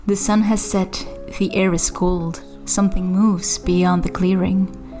The sun has set, the air is cold. Something moves beyond the clearing.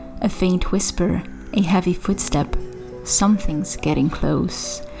 A faint whisper, a heavy footstep. Something's getting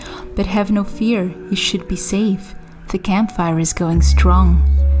close. But have no fear, you should be safe. The campfire is going strong.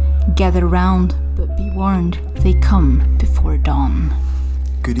 Gather round, but be warned, they come before dawn.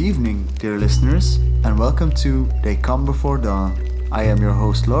 Good evening, dear listeners, and welcome to They Come Before Dawn. I am your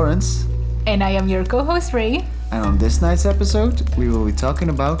host, Lawrence. And I am your co-host, Ray. And on this night's episode, we will be talking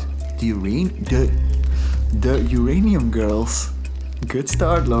about the Uranium Girls. Good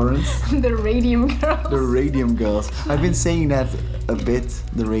start, Lawrence. The Radium Girls. The Radium Girls. I've been saying that a bit,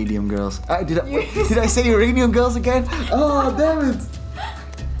 the Radium Girls. Did I say Uranium Girls again? Oh, damn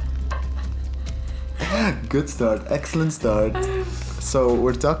it. Good start, excellent start. So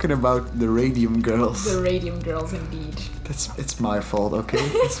we're talking about the Radium Girls. The Radium Girls, indeed. It's my fault, okay?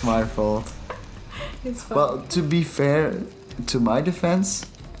 It's my fault. It's fine. Well, to be fair, to my defense,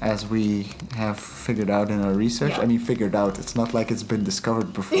 as we have figured out in our research, Yeah. I mean figured out, it's not like it's been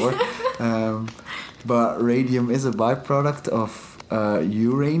discovered before, but radium is a byproduct of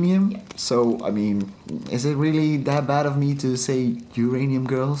uranium. Yeah. So, I mean, is it really that bad of me to say uranium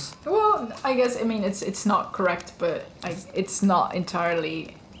girls? Well, I guess, it's not correct, but it's not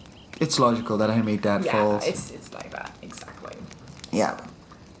entirely... It's logical that I made that false. Yeah, it's like that, exactly. Yeah.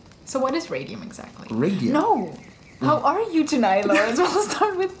 So what is radium exactly? Radium? No! How are you tonight, Lawrence? We'll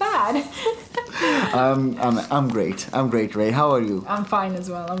start with that. I'm great. I'm great, Ray. How are you? I'm fine as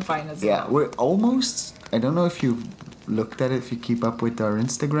well. Yeah, we're almost. I don't know if you've looked at it. If you keep up with our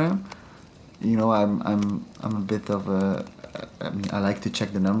Instagram, you know I'm a bit of a. I mean, I like to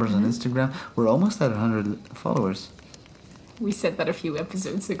check the numbers on Instagram. We're almost at 100 followers. We said that a few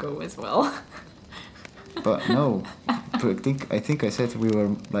episodes ago as well. But no, but I think I said we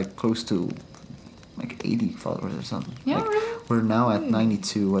were like close to like 80 followers or something. Yeah, like, really? We're now at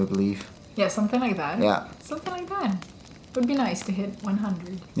 92, I believe. Yeah, something like that. Yeah. Something like that. Would be nice to hit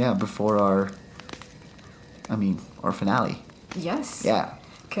 100. Yeah, before our finale. Yes. Yeah.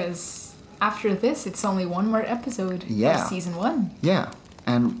 Because after this, it's only one more episode Yeah. of season 1. Yeah,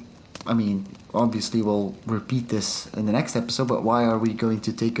 and I mean, obviously we'll repeat this in the next episode, but why are we going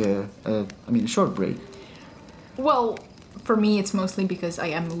to take a short break? Well, for me, it's mostly because I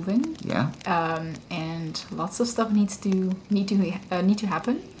am moving. Yeah. And lots of stuff need to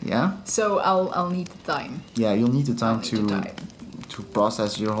happen. Yeah. So I'll need the time. Yeah, you'll need the time I'll need the time. to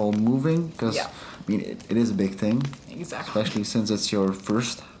process your whole moving, because Yeah. I mean it is a big thing, Exactly. especially since it's your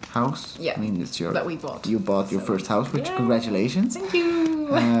first house. Yeah. I mean it's your That we bought. You bought your So- first house, which Yeah. congratulations. Thank you.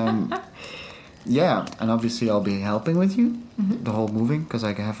 Yeah, and obviously I'll be helping with you Mm-hmm. the whole moving, because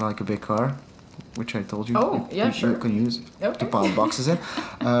I have like a big car, which I told you. Oh, yeah, you sure. can use to Okay. pile boxes in.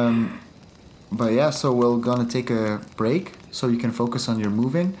 But yeah, so we're gonna take a break so you can focus on your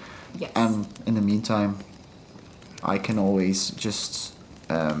moving, Yes. and in the meantime, I can always just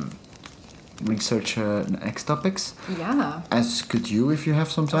research next topics. Yeah. As could you if you have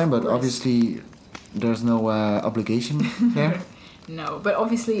some time, but course. obviously there's no obligation there. No, but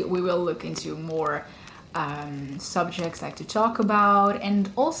obviously we will look into more subjects like to talk about, and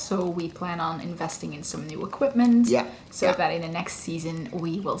also we plan on investing in some new equipment. Yeah, So yeah. that in the next season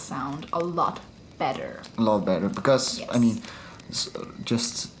we will sound a lot better. A lot better, because Yes. I mean,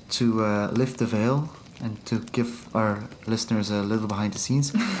 just to lift the veil and to give our listeners a little behind the scenes,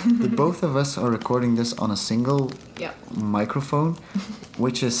 the both of us are recording this on a single Yeah. microphone,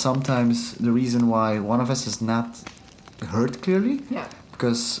 which is sometimes the reason why one of us is not heard clearly. Yeah.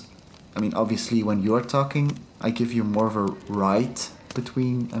 Because, I mean, obviously when you're talking, I give you more of a right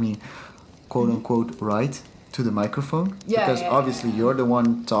between, quote unquote, right to the microphone. Yeah, Because yeah, obviously you're the one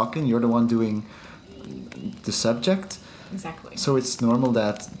talking, you're the one doing the subject. Exactly. So it's normal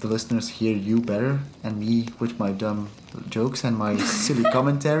that the listeners hear you better, and me with my dumb jokes and my silly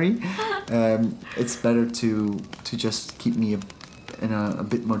commentary. It's better to just keep me in a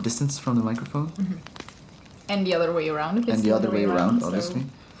bit more distance from the microphone. And the other way around. If it's And the other way around, so- obviously.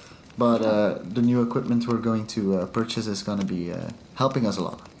 But the new equipment we're going to purchase is going to be helping us a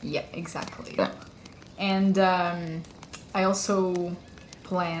lot. Yeah, exactly. Yeah. And I also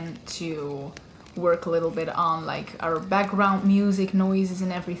plan to work a little bit on like our background music noises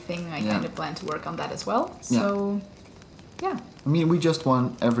and everything. I Yeah. kind of plan to work on that as well. So, yeah. I mean, we just want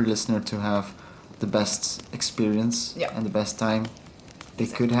every listener to have the best experience Yeah. and the best time they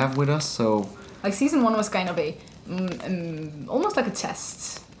could have with us. So, Like season 1 was kind of a almost like a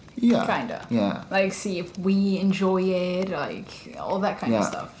test. yeah. Kinda. Yeah. Like see if we enjoy it, like all that kind of Yeah.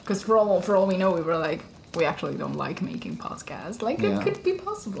 stuff. Because for all we know, we were like, we actually don't like making podcasts. Like Yeah. it could be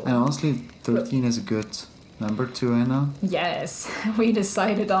possible. And honestly, 13 is a good Number 2, Anna. Yes, we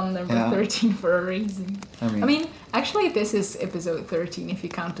decided on number Yeah. 13 for a reason. I mean, I mean, actually, this is episode 13 if you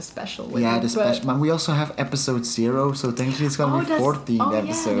count the special. With yeah, it, the special. Man, we also have episode 0, so technically it's gonna be 14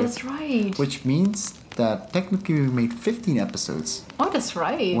 episodes. Yeah, that's right. Which means that technically we made 15 episodes, Oh, that's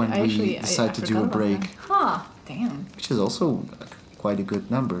right. when we decide to do a forgot about break. that. Huh, damn. which is also quite a good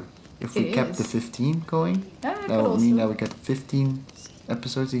number. If we It kept is. the 15 going, Yeah, that could would mean also- that we get 15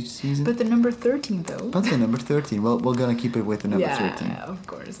 episodes each season. But the number 13, though. But the number 13, well, we're gonna keep it with the number yeah, 13. of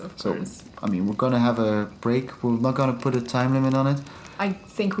course, of So, course. I mean, we're gonna have a break. We're not gonna put a time limit on it. I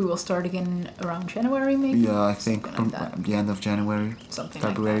think we will start again around January, maybe. Yeah, I think Something from like that. the end of January, Something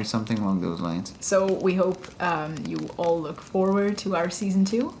February, like that. something along those lines. So we hope you all look forward to our season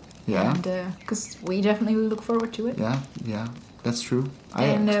 2. Yeah. And because we definitely look forward to it. Yeah, that's true.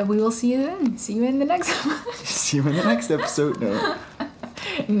 And we will see you then. See you in the next one. See you in the next episode. No.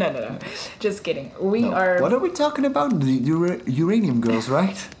 No. Just kidding. We No. are. What are we talking about? The uranium girls,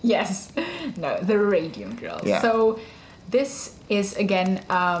 right? Yes. No, the Radium Girls. Yeah. So this is again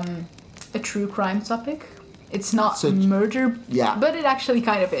a true crime topic. It's not So- murder, Yeah. but it actually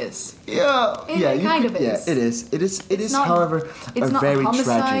kind of is. Yeah, It you kind could- of yeah, is. it is. It is, not- however, It's a not very a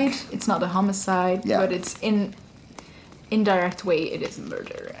homicide. tragic. It's not a homicide, Yeah. but it's in indirect way it is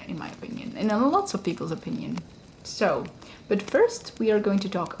murder, in my opinion, and in lots of people's opinion. So, but first we are going to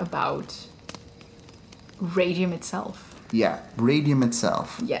talk about radium itself. Yeah, radium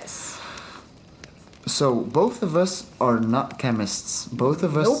itself. Yes. So both of us are not chemists. Both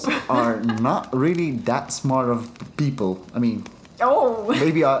of us Nope. are not really that smart of people. I mean, Oh.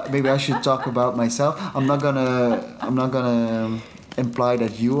 maybe I should talk about myself. I'm not gonna imply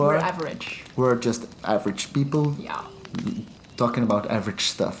that you We're are. average. We're just average people Yeah. talking about average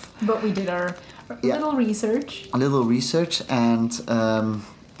stuff. But we did our Yeah. little research. A little research, and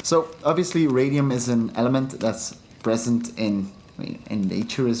so obviously radium is an element that's present in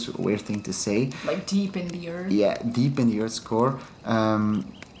nature, is a weird thing to say. Like deep in the earth. Yeah, deep in the Earth's core.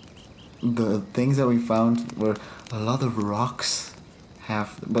 The things that we found were a lot of rocks have,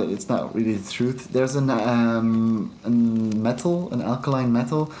 but it's not really the truth. There's a metal, an alkaline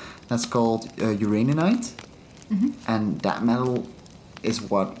metal that's called uraninite, and that metal is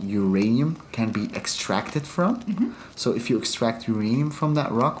what uranium can be extracted from. So if you extract uranium from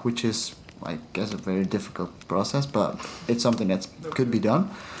that rock, which is, I guess, a very difficult process, but it's something that could be done.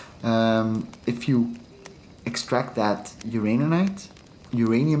 If you extract that uranium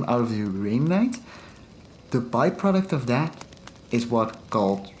out of the uraninite, the byproduct of that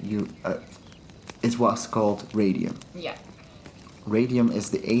is what's called radium. Yeah. Radium is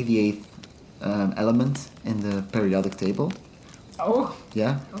the 88th element in the periodic table. Oh.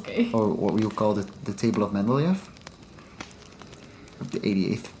 Yeah. Okay. Or what we would call the table of Mendeleev. The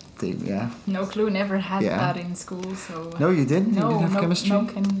 88th table, yeah. No clue. Never had Yeah. that in school. So. No, you didn't? You didn't have chemistry? No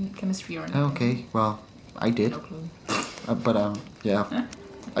chemistry or anything. Okay, well, I did. No clue. But yeah,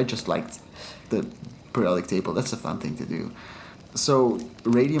 I just liked the periodic table. That's a fun thing to do. So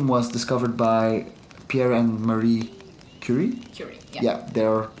radium was discovered by Pierre and Marie Curie. Curie. Yeah, they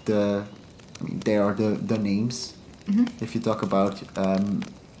are the names. If you talk about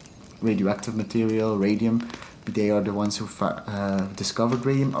radioactive material, radium, they are the ones who discovered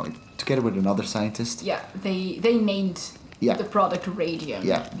radium together with another scientist. Yeah. They named Yeah. the product radium.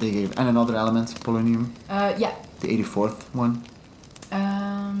 Yeah, they gave, and another element, polonium, Yeah. the 84th one.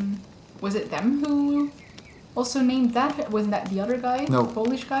 Was it them who also named that? Wasn't that the other guy? No. The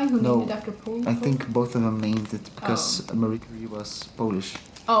Polish guy who No. named it after Poland? I think both of them named it because Marie Curie was Polish,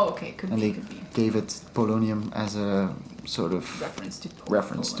 Oh, okay. Could and be. they Could be. gave it polonium as a sort of Reference to Poland.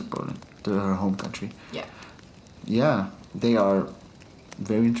 reference to Poland, to her home country. Yeah. Yeah, they are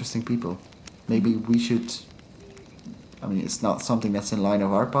very interesting people. Maybe we should. I mean, it's not something that's in line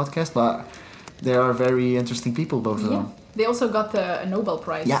of our podcast, but they are very interesting people, both of Yeah. them. They also got a Nobel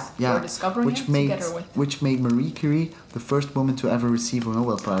Prize Yeah, for discovering which it made together with. which made Marie Curie the first woman to ever receive a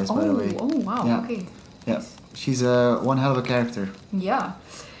Nobel Prize. By the way, Oh wow. Yeah. Okay. yeah, she's one hell of a character. Yeah.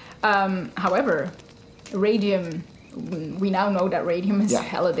 However, radium. We now know that radium is Yeah.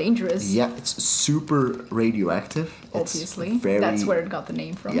 hella dangerous. Yeah, it's super radioactive. Obviously, it's very, that's where it got the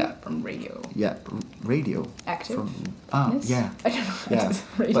name from. Yeah. From radio. Yeah, radio. Active. Yeah, I don't know. yeah.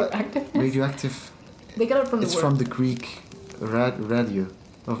 Radioactive. But radioactive. They got it from the It's word. from the Greek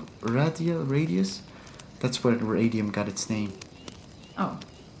radius. That's where radium got its name. Oh.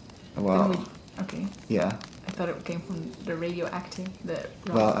 Wow. Then okay. Yeah. I thought it came from the radioactive.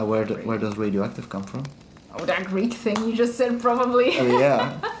 Well, where does radioactive come from? Oh, that Greek thing you just said, probably. I mean,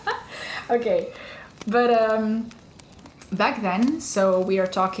 yeah. Okay, but back then, so we are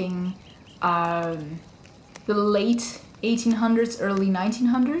talking the late 1800s, early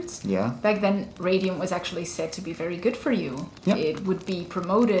 1900s. Yeah. Back then, radium was actually said to be very good for you. Yeah. It would be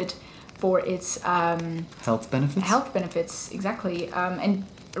promoted for its Health benefits. health benefits, exactly. And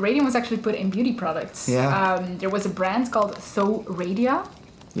radium was actually put in beauty products. Yeah. There was a brand called Thoradia.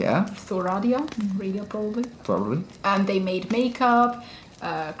 Yeah, Thoradia, radio probably. probably. And they made makeup,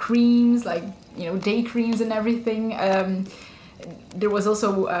 creams, like, day creams and everything. There was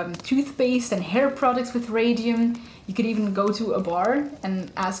also toothpaste and hair products with radium. You could even go to a bar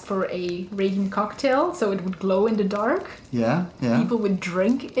and ask for a radium cocktail, so it would glow in the dark. Yeah, yeah. People would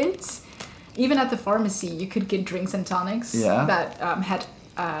drink it. Even at the pharmacy, you could get drinks and tonics Yeah. that had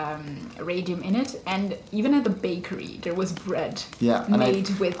radium in it. And even at the bakery, there was bread Yeah, and made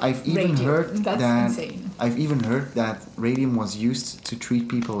with I've even radium. heard That's that insane. I've even heard that radium was used to treat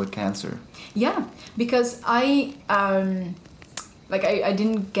people with cancer. Yeah, because I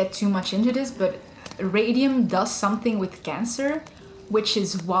didn't get too much into this, but radium does something with cancer, which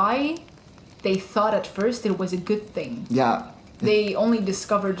is why they thought at first it was a good thing. Yeah. They only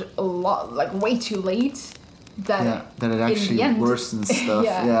discovered a lot, like way too late, that that it in the actually end- worsens stuff.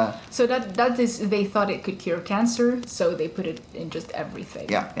 yeah. Yeah. So that is, they thought it could cure cancer, so they put it in just everything.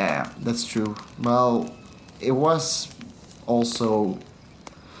 Yeah, that's true. Well, it was also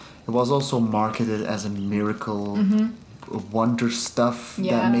marketed as a miracle, wonder stuff Mm-hmm.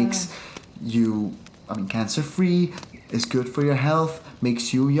 Yeah. that makes you, cancer free, is good for your health,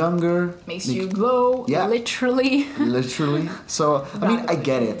 makes you younger, Makes you glow, Yeah. literally. literally. So I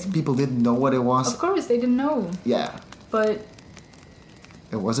get it. People didn't know what it was. Of course, they didn't know, Yeah, but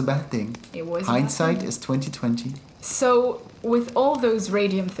it was a bad thing. it was Hindsight nothing. is 2020. So, with all those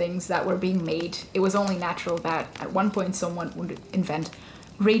radium things that were being made, it was only natural that at one point someone would invent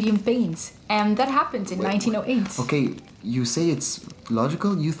radium paint. And that happened in Wait, 1908. Okay, you say it's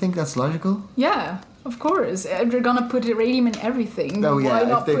logical? You think that's logical? Yeah, of course. They're gonna put radium in everything. Oh yeah, Why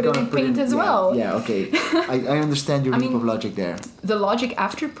not if they're put it gonna in paint as yeah, well? Yeah, okay. I understand your I leap mean- of logic there. The logic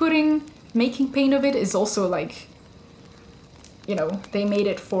after making paint of it is also like, they made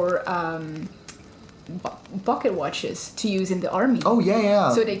it for pocket watches to use in the army. Oh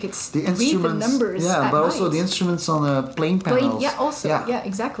yeah. So they could the read the instruments. numbers Yeah, at but also night. the instruments on plane panels. Yeah, also. Yeah,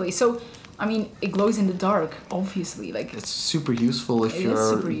 exactly. So, it glows in the dark, obviously. Like, It's super useful if It is you're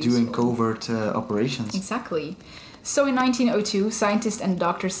super doing useful. covert operations. exactly. So in 1902, scientist and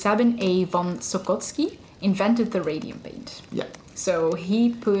Dr. Sabin A. von Sokotsky invented the radium paint. Yeah. So he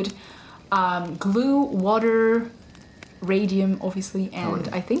put glue, water, radium, obviously, and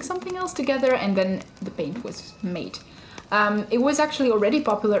yeah. I think something else together, and then the paint was made. It was actually already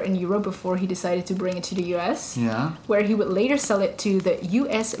popular in Europe before he decided to bring it to the US, Yeah. where he would later sell it to the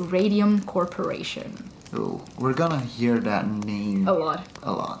US Radium Corporation. Oh, we're gonna hear that name A lot.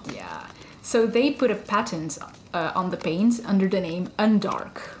 a lot. Yeah. So they put a patent on the paint under the name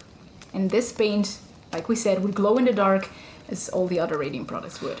Undark. And this paint, like we said, would glow in the dark as all the other radium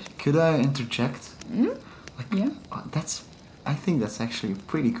products would. Could I interject? Yeah. I think that's actually a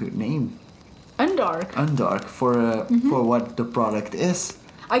pretty good name. Undark. Undark for what the product is.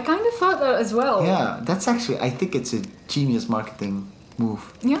 I kind of thought that as well. Yeah, that's actually, I think it's a genius marketing move.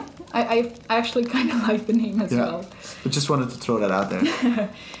 Yeah. I actually kind of like the name as well. I just wanted to throw that out there.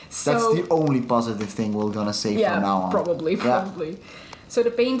 So, That's the only positive thing we're gonna say yeah, from now on. Probably. So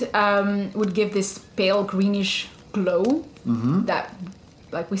the paint would give this pale greenish glow that,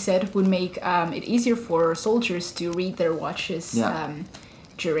 like we said, would make it easier for soldiers to read their watches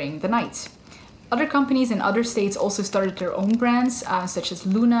during the night. Other companies in other states also started their own brands, such as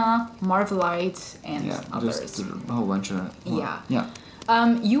Luna, Marvelite, and Yeah, others. just a whole bunch of... Yeah.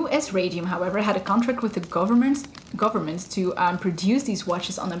 U.S. Radium, however, had a contract with the government to produce these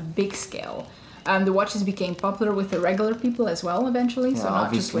watches on a big scale. The watches became popular with the regular people as well eventually, so Yeah, not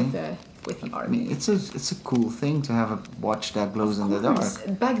obviously. just with the I army. mean, it's a cool thing to have a watch that glows in the Of dark. course,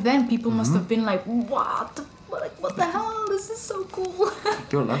 back then people must have been like, what the hell? This is so cool.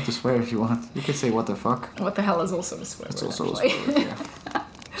 You're allowed to swear if you want. You can say what the fuck. What the hell is also a swear It's word, also a actually. swear word, yeah.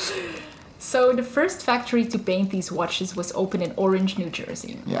 So the first factory to paint these watches was opened in Orange, New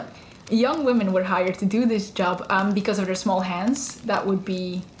Jersey. Yeah. Young women were hired to do this job because of their small hands. That would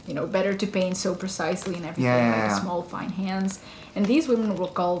be, better to paint so precisely and everything. Yeah. With small, fine hands. And these women were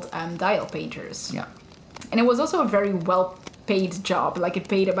called dial painters. Yeah. And it was also a very well-paid job. Like, it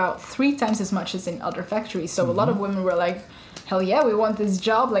paid about 3 times as much as in other factories. So a lot of women were like, hell yeah, we want this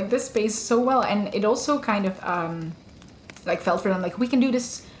job. Like, this pays so well. And it also kind of, felt for them like, we can do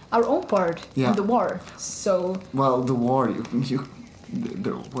this our own part in the war. So... Well, the war,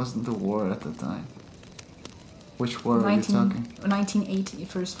 there wasn't a war at the time. Which war are you talking? 1980,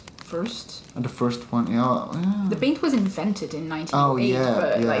 first first. And the first one, yeah. The paint was invented in 1908, Oh, yeah,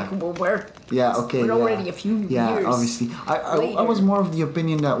 but yeah. like we're We're already a few years. Obviously. I was more of the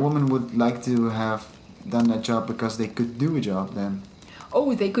opinion that women would like to have done that job because they could do a job then. Oh,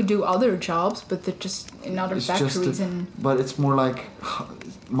 they could do other jobs, but they're just in other factories But it's more like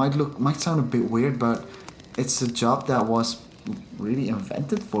might sound a bit weird, but it's a job that was really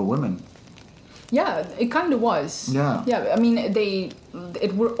invented for women. Yeah, it kind of was. Yeah. Yeah, I mean,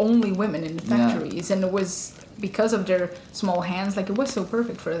 it were only women in the factories, and it was because of their small hands, like, it was so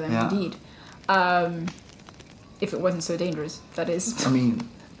perfect for them, indeed. If it wasn't so dangerous, that is. I mean,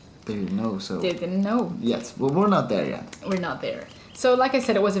 they didn't know, so... They didn't know. Yes, well, we're not there yet. We're not there. So, like I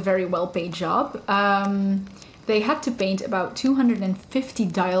said, it was a very well-paid job. They had to paint about 250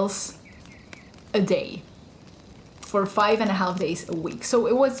 dials a day for 5.5 days a week. So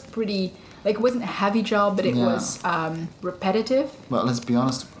it was pretty... Like, it wasn't a heavy job, but it was repetitive. Well, let's be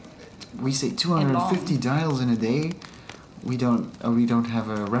honest. We say 250 dials in a day. We don't have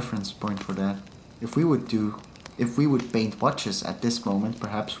a reference point for that. If we would paint watches at this moment,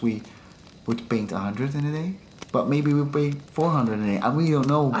 perhaps we would paint 100 in a day. But maybe we paint 400 in a day, and we don't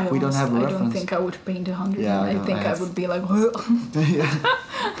know. We don't have a reference. I don't think I would paint 100. Yeah, I think I would be like. Yeah.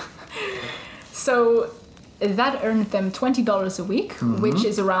 So that earned them $20 a week, which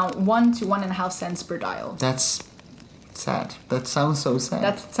is around 1 to 1.5 cents per dial. That's sad. That sounds so sad.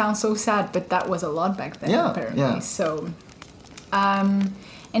 That sounds so sad, but that was a lot back then, apparently. Yeah. So, and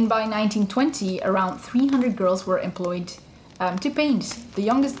by 1920, around 300 girls were employed to paint. The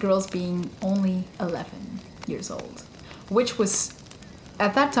youngest girls being only 11 years old, which was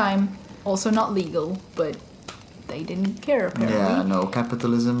at that time also not legal, but they didn't care, apparently. Yeah, no,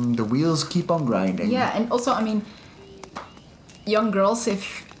 capitalism, the wheels keep on grinding. Yeah, and also, I mean, young girls,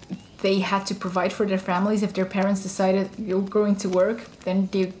 if they had to provide for their families, if their parents decided you're going to work, then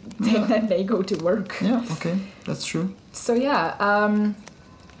they go to work. Yeah, okay, that's true. So yeah,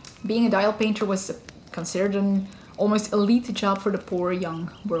 being a dial painter was considered an almost elite job for the poor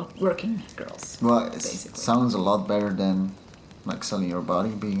young working girls. Well, it basically sounds a lot better than like selling your body,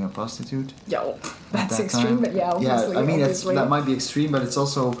 being a prostitute. Yeah, well, that's extreme, but yeah, obviously. Yeah, I mean, that might be extreme, but it's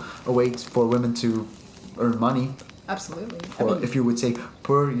also a way for women to earn money. Absolutely. If you would say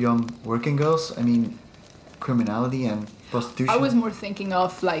poor young working girls, I mean, criminality and prostitution. I was more thinking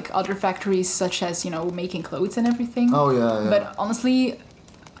of like other factories such as, making clothes and everything. Oh, yeah. But honestly,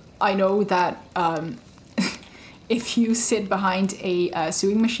 I know that if you sit behind a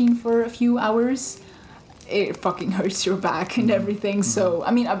sewing machine for a few hours, it fucking hurts your back and everything. Mm-hmm. So,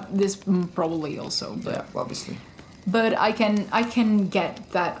 I mean, this probably also. But, yeah, obviously. But I can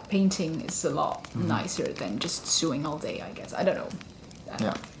get that painting is a lot nicer than just sewing all day, I guess. I don't know.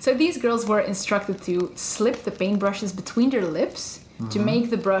 Yeah. So these girls were instructed to slip the paintbrushes between their lips to make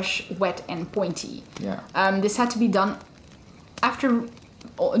the brush wet and pointy. Yeah. This had to be done after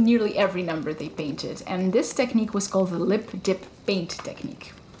nearly every number they painted. And this technique was called the lip dip paint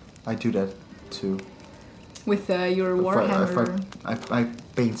technique. I do that too. With your Warhammer. I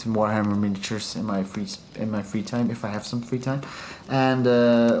paint Warhammer miniatures in my free time if I have some free time, and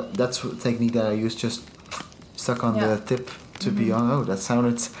that's a technique that I use. Just stuck on the tip to be on. Oh, that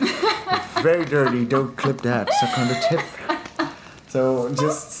sounded very dirty. Don't clip that. Stuck on the tip. So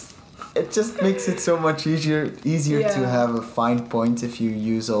it just makes it so much easier to have a fine point if you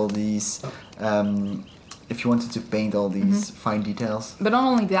use all these. If you wanted to paint all these fine details. But not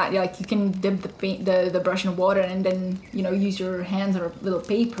only that, like you can dip the brush in water and then use your hands or a little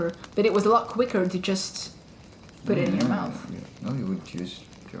paper. But it was a lot quicker to just put it in your mouth. Yeah. No, you would use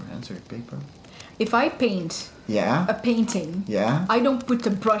your hands or your paper. If I paint a painting, I don't put the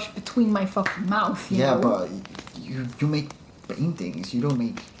brush between my fucking mouth. You know? But you make paintings. You don't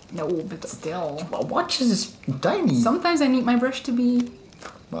make. No, but still. Well, watches is tiny. Sometimes I need my brush to be.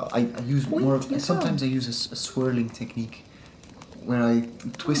 Well, I use more of... Sometimes I use a swirling technique where I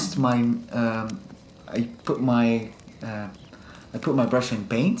twist mine... I put my brush in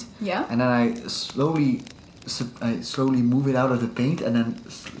paint. Yeah. And then I slowly move it out of the paint and then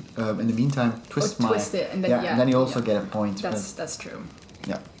in the meantime twist it and then, and then you also get a point. That's true.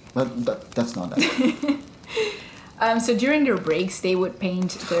 Yeah. But that's not that. So during their breaks, they would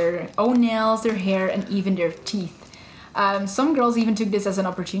paint their own nails, their hair, and even their teeth. Some girls even took this as an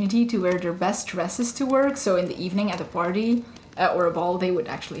opportunity to wear their best dresses to work, so in the evening at a party or a ball, they would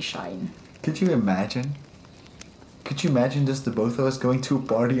actually shine. Could you imagine? Just the both of us going to a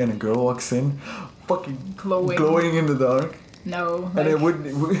party and a girl walks in, fucking glowing in the dark? No. And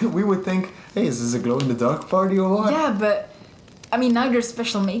we would think, hey, is this a glow-in-the-dark party or what? Yeah, but, I mean, now there's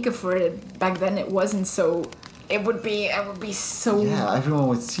special makeup for it. Back then it wasn't, so it would be so. Yeah, everyone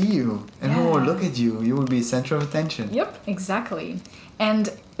would see you. Everyone would look at you. You would be center of attention. Yep, exactly.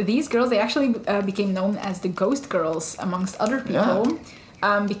 And these girls, they actually became known as the ghost girls amongst other people,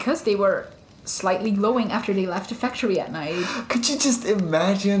 because they were slightly glowing after they left the factory at night. Could you just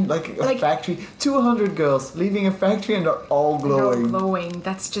imagine, like a factory, 200 girls leaving a factory and they're all glowing? They're all glowing.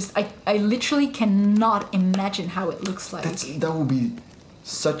 That's just, I literally cannot imagine how it looks like. That would be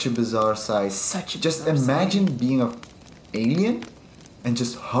such a bizarre sight. Just imagine being an alien and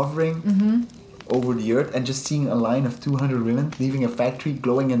just hovering over the earth and just seeing a line of 200 women leaving a factory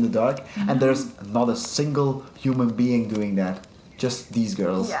glowing in the dark, and there's not a single human being doing that. Just these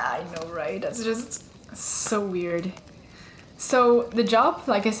girls. Yeah, I know, right? That's just so weird. So the job,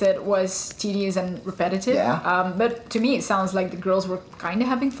 like I said, was tedious and repetitive. Yeah. But to me, it sounds like the girls were kind of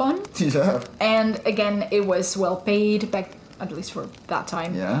having fun. Yeah. And again, it was well paid back, at least for that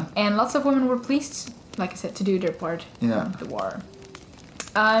time. Yeah. And lots of women were pleased, like I said, to do their part in the war.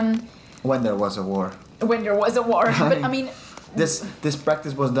 When there was a war. When there was a war. But I mean... This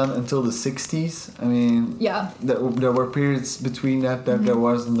practice was done until the 60s. I mean, there were periods between that there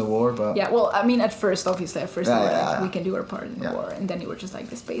wasn't the war, but yeah. Well, I mean, at first they were like, we can do our part in the war, and then they were just like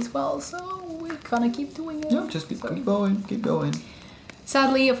the space. Well, so we're gonna keep doing it. Yeah, just keep going.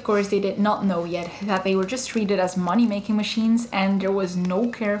 Sadly, of course, they did not know yet that they were just treated as money-making machines, and there was no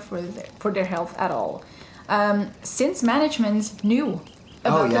care for their health at all. Since management knew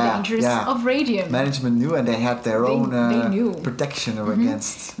about the dangers of radium. Management knew, and they had their own protection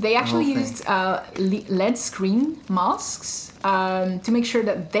against. They actually used lead screen masks to make sure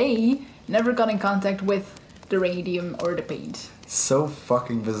that they never got in contact with the radium or the paint. So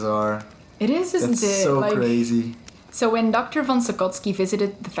fucking bizarre. It is, isn't it? That's so crazy. So when Dr. von Sokotsky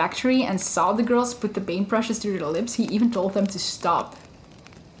visited the factory and saw the girls put the paintbrushes through their lips, he even told them to stop.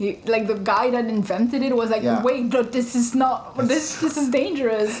 Like the guy that invented it was like, wait, but this is not, this is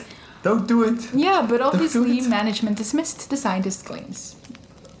dangerous. Don't do it. Yeah, but obviously management dismissed the scientist's claims.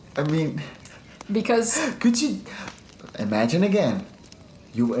 I mean, because could you imagine again?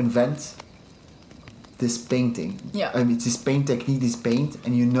 You invent this painting. Yeah. I mean, it's this paint technique, this paint,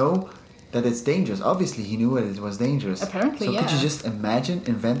 and you know that it's dangerous. Obviously, he knew it was dangerous. Apparently, so could you just imagine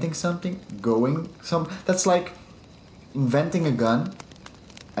inventing something, that's like inventing a gun.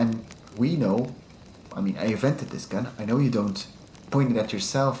 And we know, I mean, I invented this gun. I know you don't point it at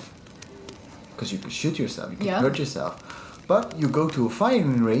yourself because you could shoot yourself, you could hurt yourself. But you go to a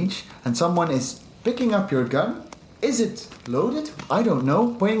firing range and someone is picking up your gun. Is it loaded? I don't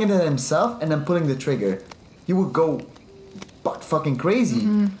know. Pointing it at himself and then pulling the trigger. You would go butt fucking crazy.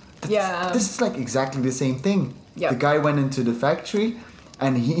 Mm-hmm. This is like exactly the same thing. Yep. The guy went into the factory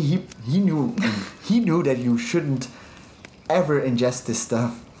and he knew that you shouldn't ever ingest this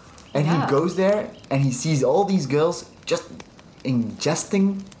stuff, and he goes there and he sees all these girls just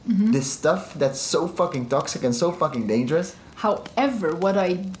ingesting this stuff that's so fucking toxic and so fucking dangerous. However, what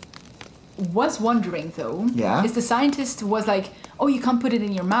I was wondering though is the scientist was like, oh, you can't put it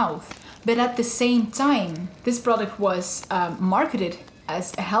in your mouth, but at the same time this product was marketed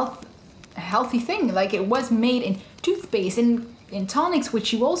as a healthy thing. Like it was made in toothpaste, in tonics,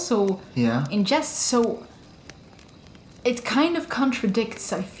 which you also ingest, so it kind of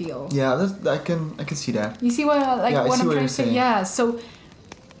contradicts, I feel. Yeah, I can see that. You see what I'm trying to say? Yeah, so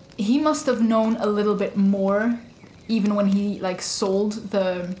he must have known a little bit more, even when he sold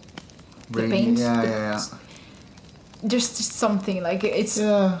the paint. Yeah. There's just something it's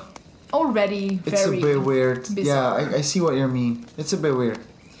already very. It's a bit weird. Bizarre. Yeah, I see what you mean. It's a bit weird.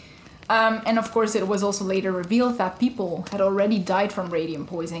 And of course, it was also later revealed that people had already died from radium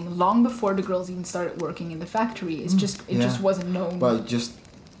poisoning long before the girls even started working in the factory. It just wasn't known. Well, just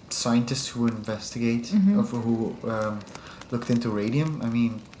scientists who investigate or who looked into radium. I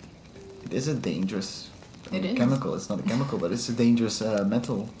mean, it is a dangerous chemical. It's not a chemical, but it's a dangerous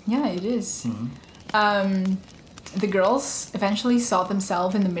metal. Yeah, it is. The girls eventually saw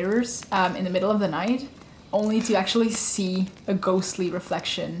themselves in the mirrors in the middle of the night, only to actually see a ghostly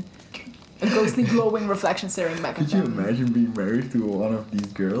reflection. A ghostly glowing reflection staring back at them. Could you imagine being married to one of these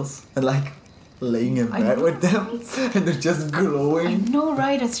girls and laying in bed with them and they're just glowing? I know,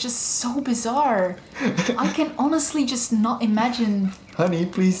 right? It's just so bizarre. I can honestly just not imagine. Honey,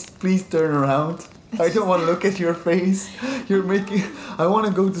 please turn around. I don't want to look at your face. I want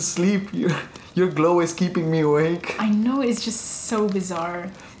to go to sleep. Your glow is keeping me awake. I know, it's just so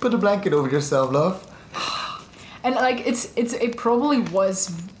bizarre. Put a blanket over yourself, love. And it probably was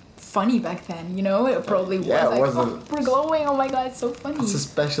funny back then, it probably was we're glowing, oh my god, it's so funny. It's a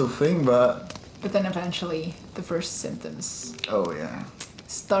special thing, but then eventually the first symptoms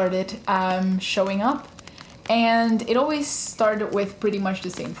started showing up, And it always started with pretty much the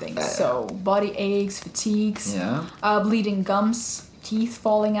same things. So body aches, fatigues, bleeding gums, teeth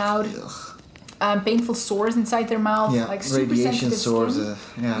falling out, painful sores inside their mouth, like super radiation sensitive sores.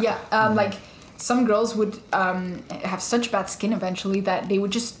 skin. Like some girls would have such bad skin eventually that they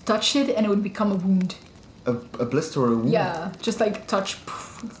would just touch it and it would become a wound. A blister or a wound? Yeah, just like touch.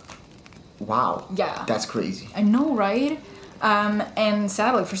 Wow. Yeah. That's crazy. I know, right? And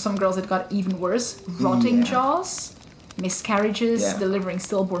sadly, for some girls, it got even worse. Rotting jaws, miscarriages, delivering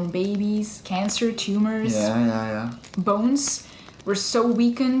stillborn babies, cancer, tumors. Bones were so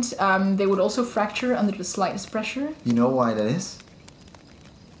weakened, they would also fracture under the slightest pressure. You know why that is?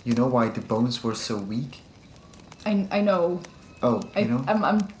 You know why the bones were so weak? I know. Oh, you know?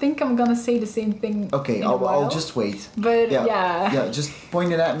 I think I'm gonna say the same thing. Okay, I'll just wait. But yeah, just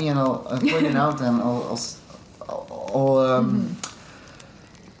point it at me and I'll point it out and I'll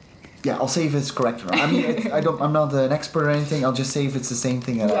I'll say if it's correct or not. I mean, I'm not an expert or anything. I'll just say if it's the same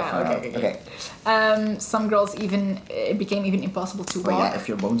thing. Okay. Some girls it became even impossible to walk. Well, yeah, if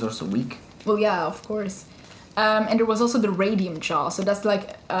your bones are so weak. Well, yeah, of course. And there was also the radium jaw. So that's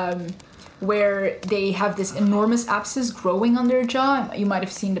like where they have this enormous abscess growing on their jaw. You might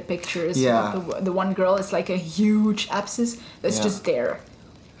have seen the pictures. Yeah. Of the one girl is like a huge abscess that's just there.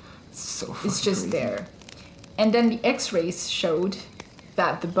 It's just crazy. there. And then the X-rays showed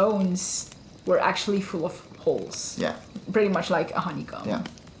that the bones were actually full of holes. Yeah. Pretty much like a honeycomb. Yeah.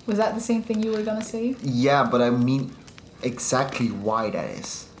 Was that the same thing you were gonna say? Yeah, but I mean exactly why that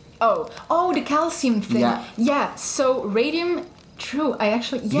is. Oh, the calcium thing. Yeah. So radium. True. I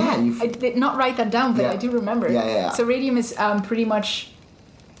actually. I did not write that down, but I do remember. Yeah. So radium is pretty much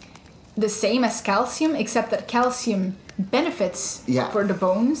the same as calcium, except that calcium benefits for the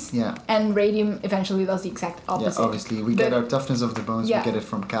bones. Yeah. And radium eventually does the exact opposite. Yeah, obviously. We get our toughness of the bones, we get it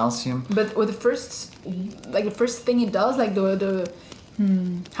from calcium. But with the first thing it does, like the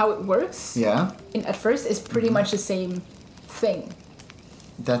how it works. Yeah. At first is pretty much the same thing.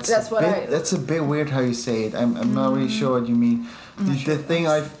 That's a bit weird how you say it. I'm not really sure what you mean. The thing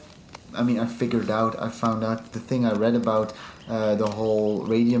I found out, the thing I read about the whole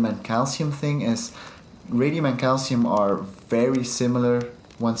radium and calcium thing is radium and calcium are very similar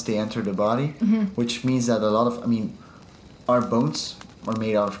once they enter the body, which means that our bones are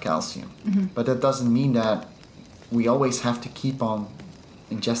made out of calcium. But that doesn't mean that we always have to keep on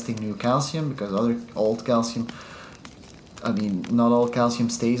ingesting new calcium, because old calcium, not all calcium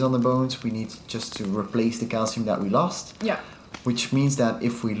stays on the bones. We need just to replace the calcium that we lost. Yeah. Which means that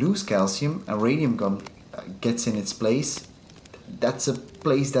if we lose calcium and radium gets in its place, that's a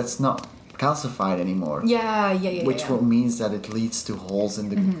place that's not calcified anymore. Yeah. Which means that it leads to holes in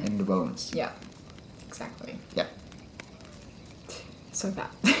the bones. Yeah. Exactly. Yeah. So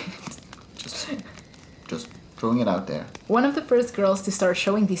that. just throwing it out there. One of the first girls to start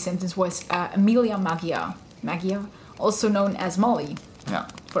showing these symptoms was Amelia Magia, also known as Molly. Yeah.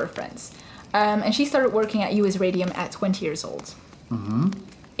 For her friends. And she started working at US Radium at 20 years old.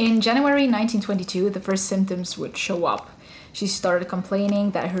 In January 1922, the first symptoms would show up. She started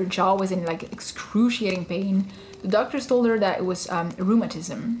complaining that her jaw was in excruciating pain. The doctors told her that it was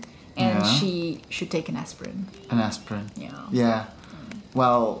rheumatism, and she should take an aspirin. An aspirin. Yeah. Yeah.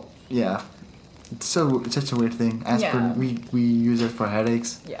 Well, yeah. It's such a weird thing. Aspirin. We use it for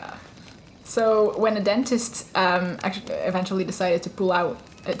headaches. Yeah. So when a dentist actually eventually decided to pull out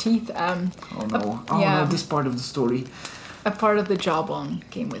teeth, no, this part of the story. A part of the jawbone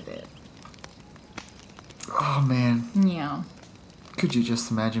came with it. Oh man. Yeah. Could you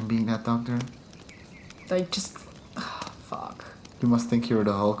just imagine being that doctor? Fuck. You must think you're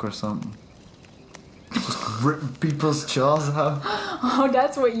the Hulk or something. Just ripping people's jaws out. Oh,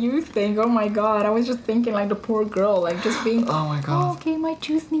 that's what you think. Oh my god. I was just thinking the poor girl, just being... Oh my god. Oh, okay, my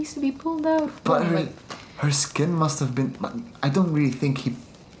tooth needs to be pulled out. But her skin must have been... I don't really think he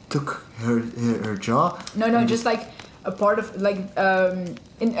took her jaw. No, just a part of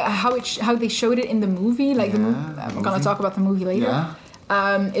in how they showed it in the movie. The movie, I'm gonna talk about the movie later.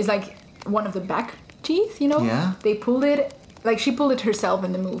 Yeah. Is one of the back teeth. Yeah. They pulled it. She pulled it herself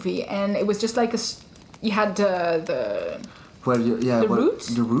in the movie, and it was just you had the root.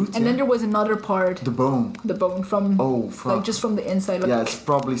 The root. And then there was another part. The bone. The bone from. Oh, fuck. Just from the inside. Yeah, it's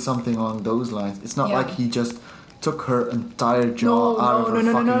probably something along those lines. It's not like he just took her entire jaw out of her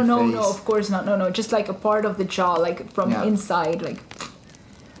fucking face. No, of course not. No, just a part of the jaw, from inside,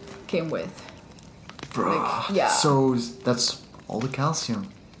 came with. Bruh. So that's all the calcium.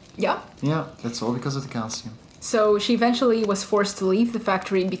 Yeah. Yeah, that's all because of the calcium. So she eventually was forced to leave the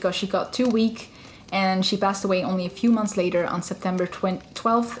factory because she got too weak, and she passed away only a few months later on September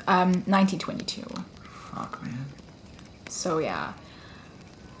 12th, 1922. Fuck, man. So yeah.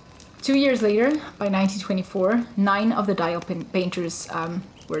 2 years later, by 1924, 9 of the dial painters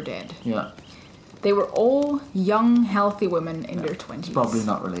were dead. Yeah. They were all young, healthy women in their 20s. It's probably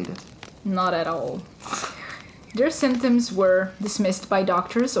not related. Not at all. Their symptoms were dismissed by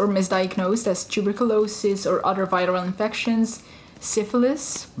doctors or misdiagnosed as tuberculosis or other viral infections,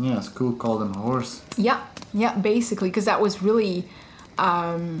 syphilis. Yeah, school called them horse. Yeah, basically, because that was really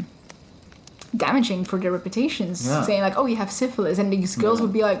damaging for their reputations. Yeah. Saying like, "Oh, you have syphilis," and these girls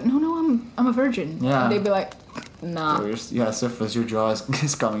would be like, "No, I'm a virgin." Yeah. And they'd be like, "Nah." Yeah, syphilis, your jaw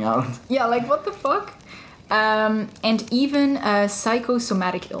is coming out. Yeah, like what the fuck? And even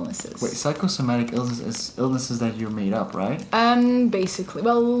psychosomatic illnesses. Wait, psychosomatic illness is illnesses that you made up, right? Basically,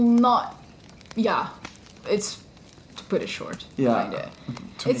 well, not. Yeah, it's to put it short. Yeah. Kinda.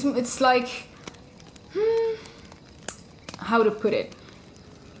 To It's like, how to put it?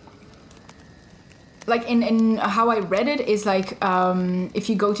 Like in how I read it is like if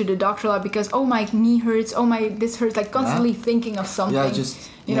you go to the doctor like because my knee hurts, my this hurts, like constantly thinking of something. Yeah, just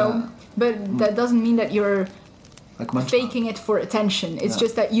you know. But that doesn't mean that you're like faking it for attention. It's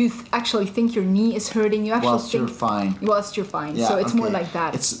just that you actually think your knee is hurting. You actually whilst think you're fine. Whilst you're fine. Yeah, So it's more okay. like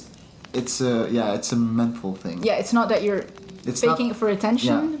that. It's a mental thing. Yeah, it's not that you're faking it for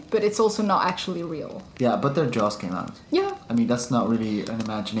attention, Yeah. but it's also not actually real. Yeah, but their jaws came out. Yeah. I mean, that's not really an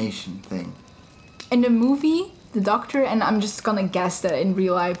imagination thing. In the movie, the doctor, and I'm just gonna guess that in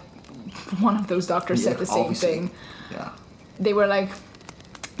real life, one of those doctors said the same obviously. thing. Yeah. They were like,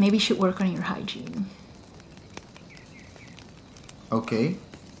 maybe you should work on your hygiene. Okay.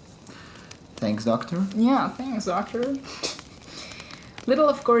 Thanks, doctor. Yeah, thanks, doctor. Little,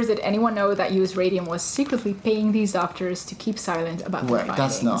 of course, did anyone know that US Radium was secretly paying these doctors to keep silent about their Wait,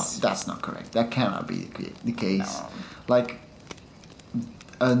 findings. that's not correct. That cannot be the case. No. Like,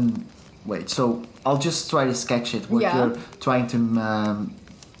 wait. So I'll just try to sketch it. What Yeah. you're trying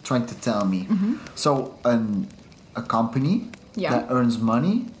to tell me. Mm-hmm. So a company Yeah. that earns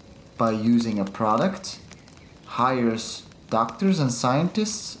money by using a product hires doctors and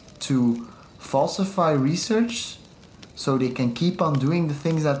scientists to falsify research so they can keep on doing the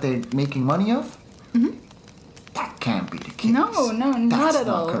things that they're making money of? Mm-hmm. That can't be the case. No, not That's at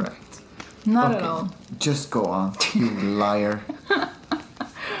all. not correct. Not Okay, at all. just go on, you liar.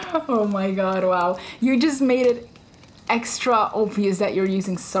 Oh my god, wow. You just made it extra obvious that you're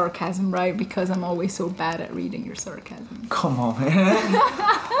using sarcasm, right? Because I'm always so bad at reading your sarcasm. Come on, man.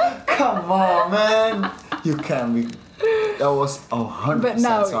 Come on, man. You can't be. That was 100% But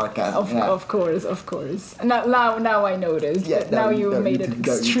now, sarcasm. of course. Now I noticed. Yeah, but now you made it you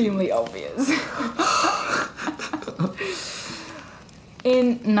do. extremely obvious.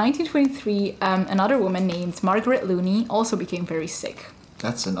 In 1923, another woman named Margaret Looney also became very sick.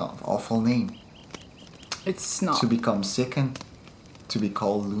 That's an awful name. It's not. To become sick and to be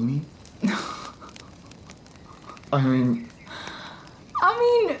called loony. I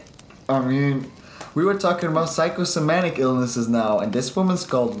mean, we were talking about psychosomatic illnesses now, and this woman's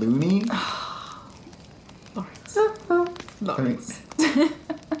called loony. Lawrence.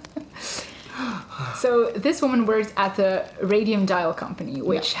 So this woman worked at the Radium Dial Company,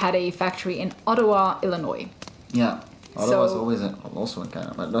 which had a factory in Ottawa, Illinois. Yeah. Otherwise, So- always also in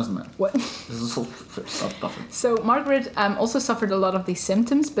Canada, but it doesn't matter. What? This is all stuff. So Margaret also suffered a lot of these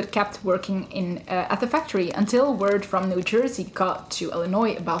symptoms, but kept working in at the factory until word from New Jersey got to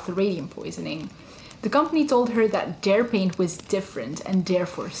Illinois about the radium poisoning. The company told her that their paint was different and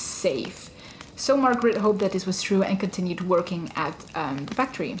therefore safe. So Margaret hoped that this was true and continued working at the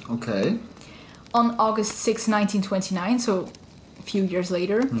factory. Okay. On August 6, 1929, so a few years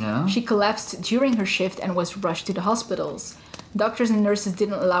later, Yeah. she collapsed during her shift and was rushed to the hospitals. Doctors and nurses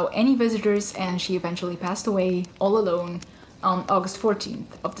didn't allow any visitors, and she eventually passed away all alone on August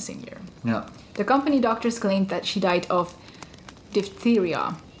 14th of the same year. Yeah. The company doctors claimed that she died of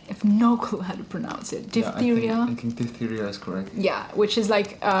diphtheria. I have no clue how to pronounce it. Diphtheria. Yeah, I think diphtheria is correct. Yeah, which is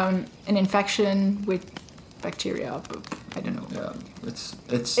like an infection with bacteria, but I don't know. Yeah, it's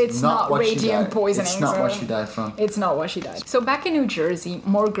It's not what she radium died. poisoning, It's not so- what she died from. It's not what she died. So back in New Jersey,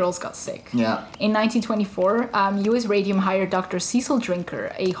 more girls got sick. Yeah. In 1924, US Radium hired Dr. Cecil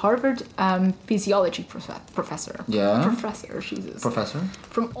Drinker, a Harvard physiology professor. Yeah. Professor, Jesus. Professor.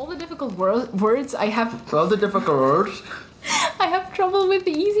 From all the difficult words, I have Well, the difficult words. I have trouble with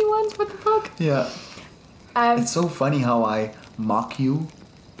the easy ones. What the fuck? Yeah. It's so funny how I mock you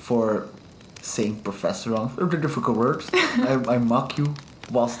for saying professor wrong. The difficult words. I mock you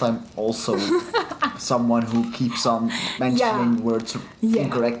whilst I'm also someone who keeps on mentioning words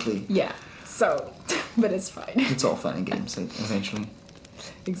incorrectly. Yeah. So, but it's fine. It's all fun and games eventually.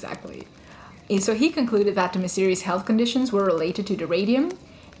 Exactly. So he concluded that the mysterious health conditions were related to the radium,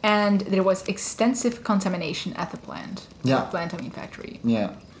 and there was extensive contamination at the plant. Yeah. Plant, I mean factory.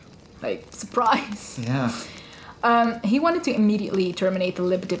 Yeah. Like, surprise. Yeah. He wanted to immediately terminate the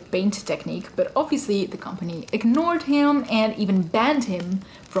lip dip paint technique, but obviously the company ignored him and even banned him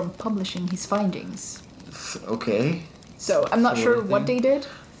from publishing his findings. Okay. So I'm not sure what they did.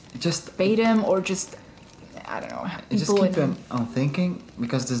 Just Bait him or just, I don't know. just keep him on thinking,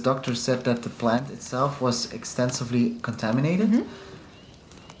 because this doctor said that the plant itself was extensively contaminated.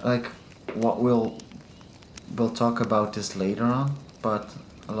 Mm-hmm. Like, what we'll talk about this later on, but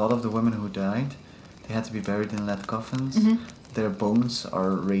a lot of the women who died, they had to be buried in lead coffins. Mm-hmm. Their bones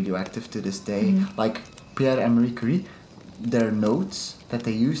are radioactive to this day. Mm-hmm. Like Pierre and Marie Curie, their notes that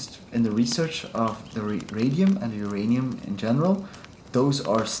they used in the research of the radium and the uranium in general, those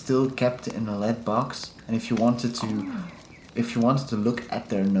are still kept in a lead box. And if you wanted to look at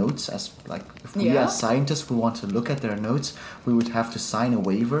their notes, as like if we Yeah. as scientists we want to look at their notes, we would have to sign a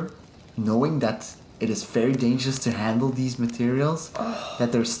waiver, knowing that it is very dangerous to handle these materials,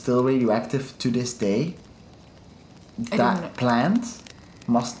 that they're still radioactive to this day. I don't know. That plant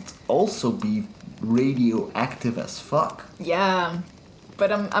must also be radioactive as fuck. Yeah,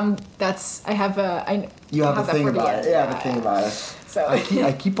 but I have a You have a that thing for the about end. it. You have a thing about it. So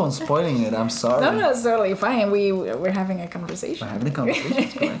I keep on spoiling it. I'm sorry. no, it's totally fine. We're having a conversation. We're having a conversation.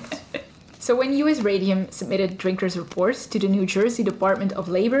 It's correct. So when US Radium submitted Drinker's report to the New Jersey Department of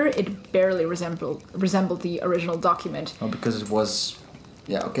Labor, it barely resembled the original document. Oh, because it was.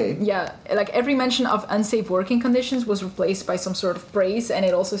 Yeah. Okay. Yeah, like every mention of unsafe working conditions was replaced by some sort of praise, and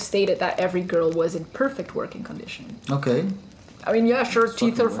it also stated that every girl was in perfect working condition. Okay. I mean, yeah, sure,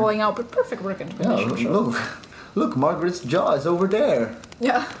 teeth are fucking falling out, but perfect working Yeah. condition. Sure. Look, Margaret's jaw is over there.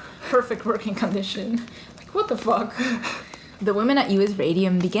 Yeah, perfect working condition. Like, what the fuck? The women at US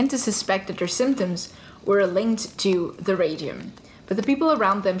Radium began to suspect that their symptoms were linked to the radium, but the people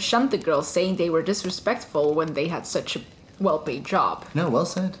around them shunned the girls, saying they were disrespectful when they had such a well-paid job. No, well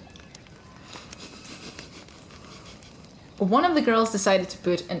said. One of the girls decided to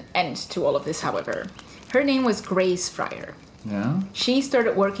put an end to all of this, however. Her name was Grace Fryer. Yeah. She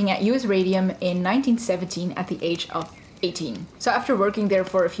started working at US Radium in 1917 at the age of 18. So after working there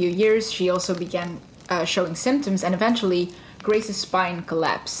for a few years, she also began showing symptoms, and eventually Grace's spine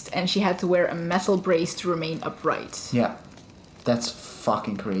collapsed and she had to wear a metal brace to remain upright. Yeah. That's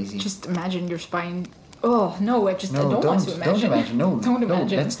fucking crazy. Just imagine your spine. Oh no, I don't want to imagine. Don't imagine. No, Don't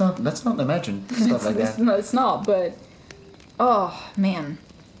imagine. No, let's not imagine stuff like that. No, it's not, but oh man.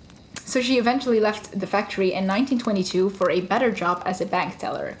 So she eventually left the factory in 1922 for a better job as a bank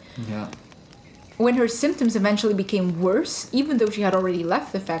teller. Yeah. When her symptoms eventually became worse, even though she had already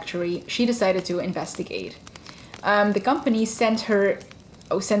left the factory, she decided to investigate. The company sent a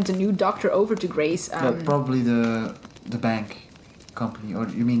new doctor over to Grace. Probably the bank company, or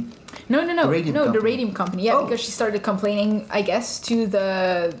you mean? No, The radium company. Yeah, because she started complaining, I guess, to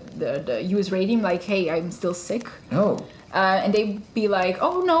the US Radium, like, hey, I'm still sick. Oh. And they'd be like,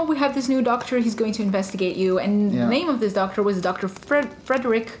 oh no, we have this new doctor, he's going to investigate you. And the name of this doctor was Dr.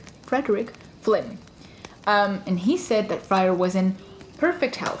 Frederick Flynn. And he said that Fryer was in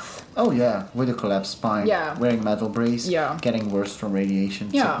perfect health. Oh yeah, with a collapsed spine. Yeah. Wearing metal brace. Yeah. Getting worse from radiation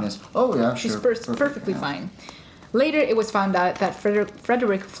Yeah. sickness. Oh yeah, She's sure. perfectly yeah. fine. Later, it was found out that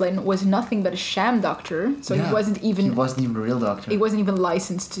Frederick Flynn was nothing but a sham doctor, so Yeah. he wasn't even a real doctor. he wasn't even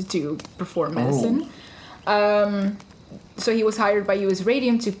licensed to perform medicine. So he was hired by US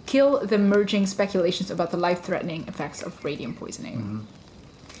Radium to kill the emerging speculations about the life-threatening effects of radium poisoning. Mm-hmm.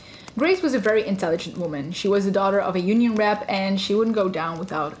 Grace was a very intelligent woman. She was the daughter of a union rep, and she wouldn't go down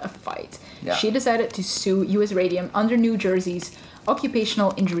without a fight. Yeah. She decided to sue US Radium under New Jersey's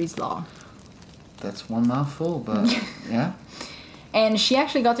occupational injuries law. That's one mouthful, but yeah. And she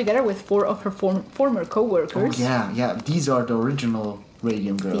actually got together with 4 of her former co-workers. Oh yeah. These are the original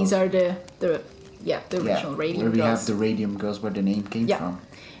Radium Girls. These are the original Radium where we Girls. have the Radium Girls, where the name came from.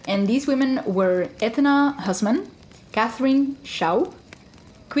 And these women were Ethna Husman, Catherine Shaw,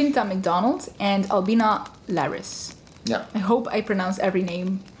 Quinta McDonald, and Albina Laris. Yeah. I hope I pronounced every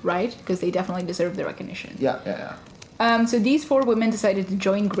name right, because they definitely deserve the recognition. Yeah. So these 4 women decided to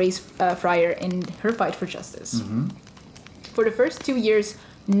join Grace Fryer in her fight for justice. Mm-hmm. For the first 2 years,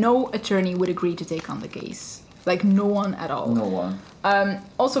 no attorney would agree to take on the case. Like, no one at all. No one.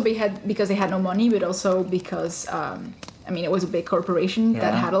 Also, because they had no money, but also because, it was a big corporation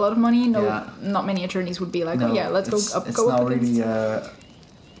that had a lot of money. Not many attorneys would be like, let's go up It's against. not really.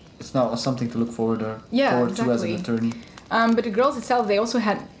 It's not something to look forward to as an attorney. But the girls itself, they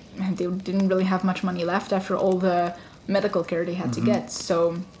didn't really have much money left after all the medical care they had to get.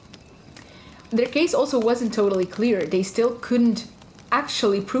 So their case also wasn't totally clear. They still couldn't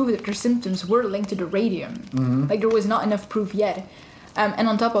actually prove that their symptoms were linked to the radium. Like, there was not enough proof yet. And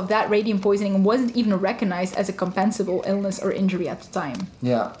on top of that, radium poisoning wasn't even recognized as a compensable illness or injury at the time.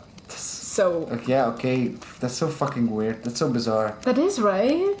 Yeah. So... Yeah, okay. That's so fucking weird. That's so bizarre. That is,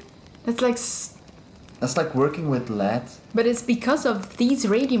 right? That's like... That's like working with lead. But it's because of these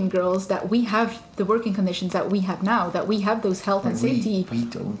radium girls that we have the working conditions that we have now, that we have those health and safety we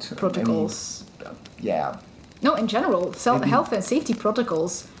don't. protocols. I mean, yeah. No, in general, health and safety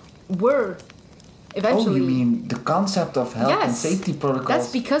protocols were eventually... Oh, you mean the concept of health and safety protocols?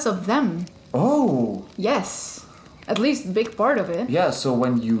 That's because of them. Oh. Yes. At least a big part of it. Yeah, so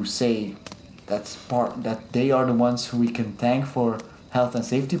when you say that they are the ones who we can thank for health and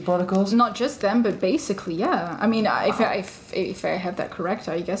safety protocols? Not just them, but basically, yeah. I mean, if I have that correct,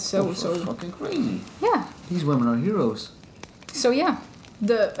 I guess so. Oh, so fucking crazy. Yeah. These women are heroes. So yeah,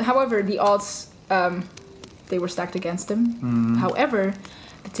 however, the odds they were stacked against them. However,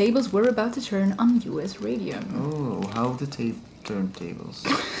 the tables were about to turn on U.S. radium. Oh, how the turntables.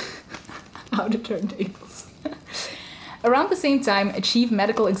 How the turntables. Around the same time, a chief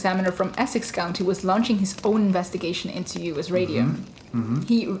medical examiner from Essex County was launching his own investigation into U.S. radium.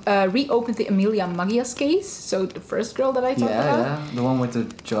 He reopened the Amelia Magias case, so the first girl that I talked about. Yeah, the one with the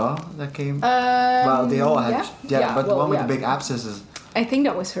jaw that came. Well, they all had. But the one with the big abscesses. I think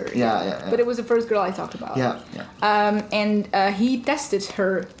that was her. Yeah. But it was the first girl I talked about. Yeah. And he tested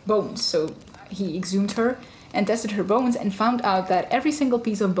her bones, so he exhumed her and tested her bones and found out that every single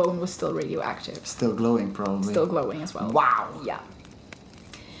piece of bone was still radioactive. Still glowing, probably. Still glowing as well. Wow. Yeah.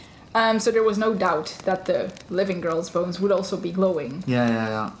 So there was no doubt that the living girl's bones would also be glowing.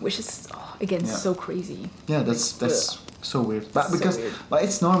 Yeah. Which is, again, so crazy. Yeah, that's so weird. But because weird. But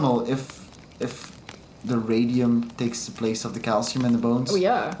it's normal if the radium takes the place of the calcium in the bones. Oh,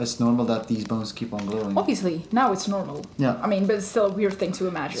 yeah. It's normal that these bones keep on glowing. Obviously, now it's normal. Yeah. I mean, but it's still a weird thing to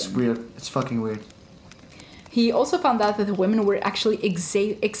imagine. It's weird. It's fucking weird. He also found out that the women were actually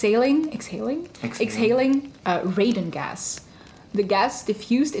exhaling radon gas. The gas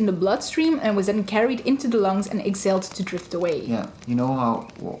diffused in the bloodstream and was then carried into the lungs and exhaled to drift away. Yeah, you know how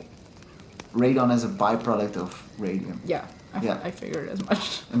radon is a byproduct of radium. Yeah, I figured as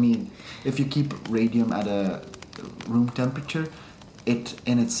much. I mean, if you keep radium at a room temperature, it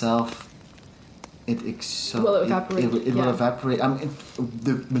in itself... It will evaporate. It will evaporate. I mean,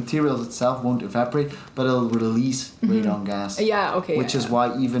 the materials itself won't evaporate, but it'll release radon gas. Yeah, okay. Which is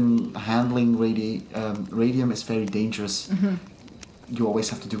why even handling radium is very dangerous. You always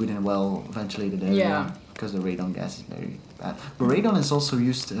have to do it in a well-ventilated area because the radon gas is very bad. But radon is also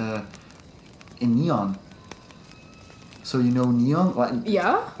used in neon. So you know neon?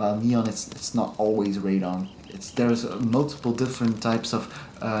 Well, neon it's not always radon. There's multiple different types of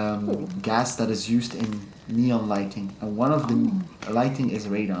gas that is used in neon lighting, and one of the lighting is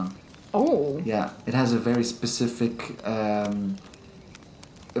radon. Oh. Yeah, it has a very specific.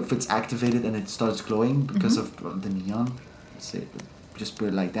 If it's activated and it starts glowing because of the neon, just put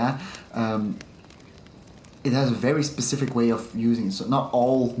it like that. It has a very specific way of using it. So not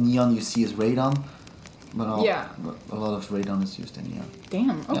all neon you see is radon, but a lot of radon is used in neon.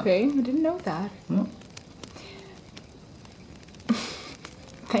 Damn. Okay, I didn't know that. Yeah.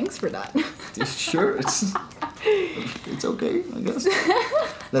 Thanks for that. Sure, it's okay, I guess.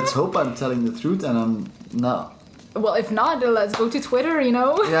 Let's hope I'm telling the truth and I'm not. Well, if not, then let's go to Twitter, you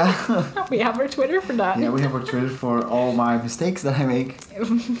know? Yeah. We have our Twitter for that. Yeah, we have our Twitter for all my mistakes that I make.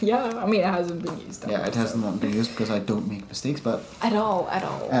 Yeah, I mean, it hasn't been used. Yeah, it hasn't been used because I don't make mistakes, but... At all.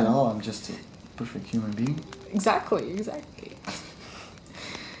 I'm just a perfect human being. Exactly.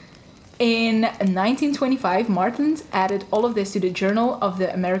 In 1925, Martens added all of this to the Journal of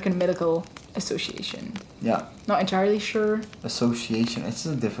the American Medical Association. Yeah. Not entirely sure. Association. It's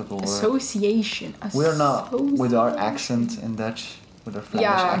a difficult word. Association. We're not with our accent in Dutch, with our Flemish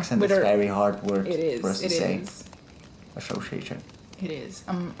accent. It's a very hard word for us to say. Association. It is.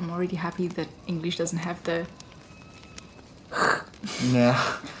 I'm already happy that English doesn't have the.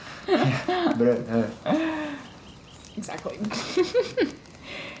 Yeah. Exactly.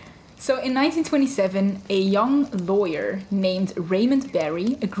 So in 1927, a young lawyer named Raymond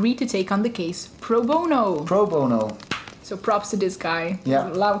Barry agreed to take on the case pro bono. Pro bono. So props to this guy. Yeah.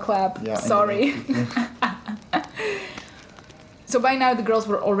 Loud clap. Yeah, sorry. So by now the girls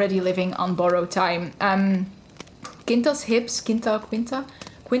were already living on borrowed time. Quinta's hips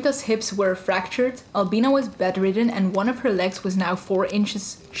were fractured, Albina was bedridden, and one of her legs was now 4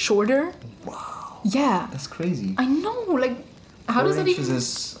 inches shorter. Wow. Yeah. That's crazy. I know, like... How does that even... 4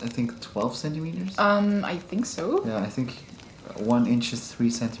 inches is, I think, 12 centimeters? I think so. Yeah, I think 1 inch is 3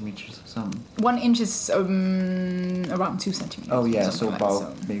 centimeters or something. 1 inch is around 2 centimeters. Oh yeah, so like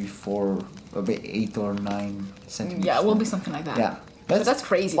about that, maybe 8 or 9 centimeters. Yeah, it will be something like that. Yeah. But that's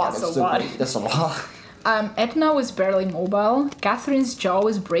crazy. Wow, That's a lot. That's a lot. Edna was barely mobile. Catherine's jaw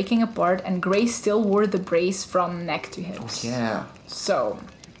was breaking apart, and Grace still wore the brace from neck to hips. Yeah, So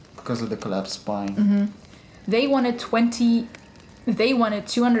because of the collapsed spine. Mm-hmm. they wanted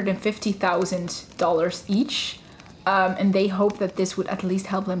 $250,000 each, and they hoped that this would at least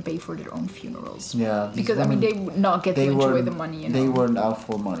help them pay for their own funerals. Yeah, these Because women, they would not get to enjoy the money. They weren't out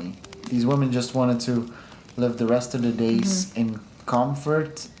for money. These women just wanted to live the rest of the days in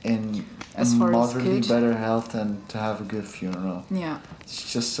comfort, in As far as moderately good. better health, and to have a good funeral. Yeah,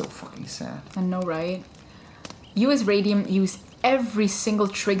 It's just so fucking sad. I know, right? US Radium used every single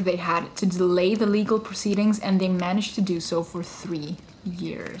trick they had to delay the legal proceedings, and they managed to do so for 3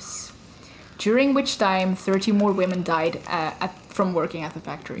 years. During which time, 30 more women died from working at the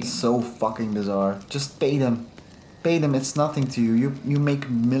factory. So fucking bizarre. Just pay them. Pay them. It's nothing to you. You make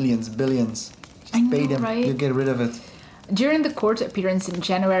millions, billions. Just I pay know, them. right? You get rid of it. During the court appearance in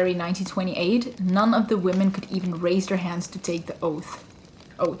January 1928, none of the women could even raise their hands to take the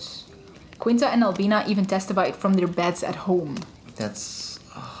oaths. Quinta and Albina even testified from their beds at home. That's...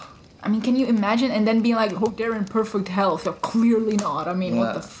 I mean, can you imagine? And then being like, oh, they're in perfect health. Oh, clearly not. I mean, what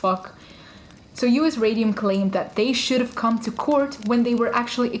Yeah. the fuck? So US Radium claimed that they should have come to court when they were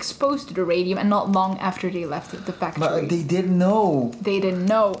actually exposed to the radium and not long after they left the factory. But they didn't know. They didn't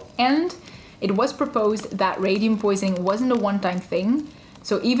know. And it was proposed that radium poisoning wasn't a one-time thing.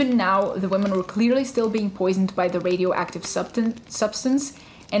 So even now, the women were clearly still being poisoned by the radioactive substance,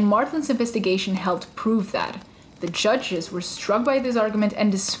 and Martin's investigation helped prove that. The judges were struck by this argument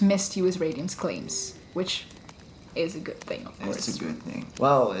and dismissed US Radium's claims, which is a good thing, of course. It's a good thing.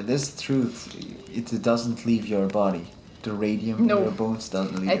 Well, it is the truth. It doesn't leave your body. The radium No. in your bones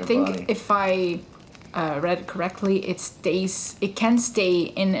doesn't leave I your think body. if I read it correctly, it can stay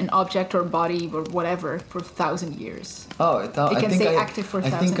in an object or body or whatever for 1,000 years. Oh, It can stay active for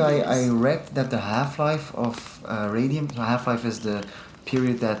 1,000 I think years. I read that the half-life of radium, the half-life is the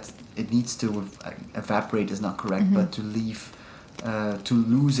period that it needs to evaporate is not correct, Mm-hmm. but to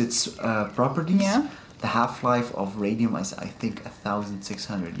lose its properties. Yeah. The half-life of radium is, I think,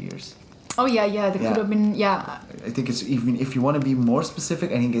 1,600 years. Oh yeah, that Yeah. could have been, I think it's even, if you want to be more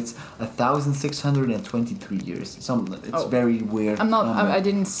specific, I think it's 1,623 years. It's very weird. I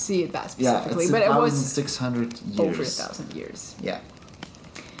didn't see it that specifically, it's but it was 1,600 years. over 1,000 years. Yeah.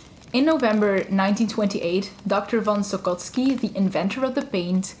 In November 1928, Dr. von Sokotsky, the inventor of the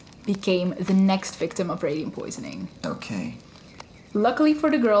paint, became the next victim of radium poisoning. Okay. Luckily for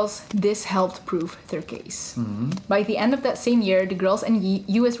the girls, this helped prove their case. Mm-hmm. By the end of that same year, the girls and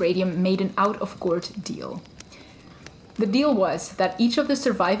US Radium made an out-of-court deal. The deal was that each of the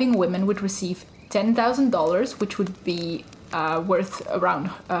surviving women would receive $10,000, which would be worth around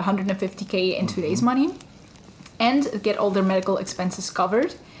 $150K in today's money, and get all their medical expenses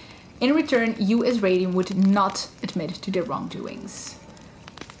covered. In return, US Radium would not admit to their wrongdoings.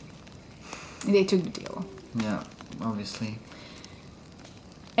 They took the deal. Yeah, obviously.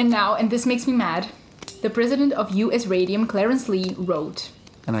 And now, and this makes me mad, the president of US Radium, Clarence Lee, wrote,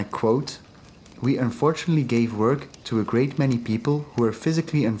 And I quote, "We unfortunately gave work to a great many people who were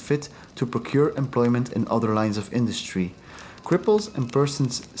physically unfit to procure employment in other lines of industry. Cripples and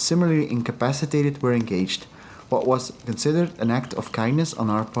persons similarly incapacitated were engaged. What was considered an act of kindness on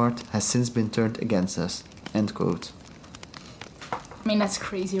our part has since been turned against us." End quote. I mean, that's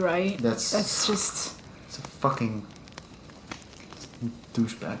crazy, right? That's just... It's a fucking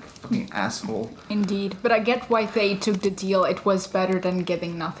douchebag, fucking asshole. Indeed. But I get why they took the deal. It was better than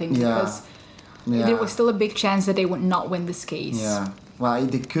getting nothing. Yeah. Because Yeah. there was still a big chance that they would not win this case. Yeah. Well,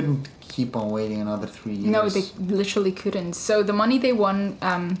 they couldn't keep on waiting another 3 years. No, they literally couldn't. So the money they won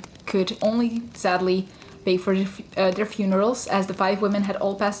could only, sadly, pay for their funerals, as the 5 women had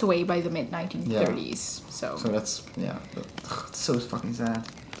all passed away by the mid-1930s. So that's, yeah, it's so fucking sad.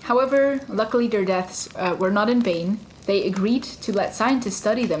 However, luckily their deaths were not in vain. They agreed to let scientists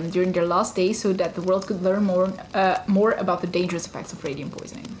study them during their last days so that the world could learn more about the dangerous effects of radium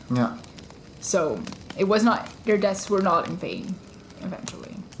poisoning. Yeah. So their deaths were not in vain,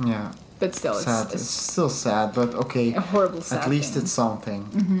 eventually. Yeah. But still, Sad. It's still sad, but okay. a horrible sad At least thing. it's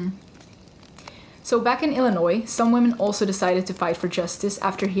something. So back in Illinois, some women also decided to fight for justice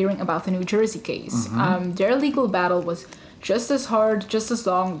after hearing about the New Jersey case. Their legal battle was just as hard, just as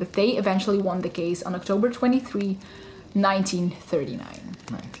long, but they eventually won the case on October 23, 1939.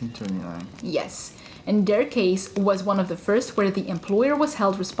 1939. Yes. And their case was one of the first where the employer was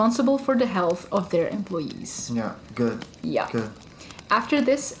held responsible for the health of their employees. Yeah, good. Yeah. Good. After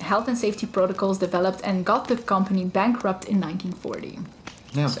this, health and safety protocols developed and got the company bankrupt in 1940.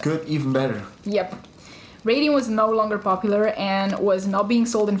 Yeah, good, even better. Yep. Radium was no longer popular and was not being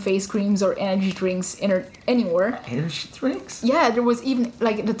sold in face creams or energy drinks anymore. Energy drinks? Yeah, there was even,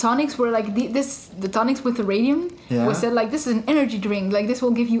 like, the tonics were like, the tonics with the radium was said, like, this is an energy drink, like, this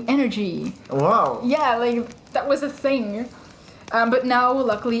will give you energy. Wow. Yeah, like, that was a thing. But now,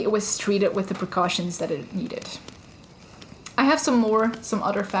 luckily, it was treated with the precautions that it needed. I have some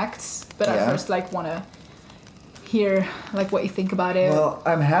other facts, but I first, like, want to hear, like, what you think about it. Well,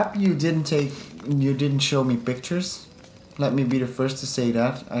 I'm happy you didn't show me pictures. Let me be the first to say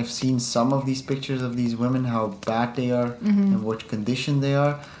that. I've seen some of these pictures of these women, how bad they are and what condition they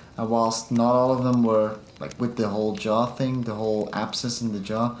are. And whilst not all of them were, like, with the whole jaw thing, the whole abscess in the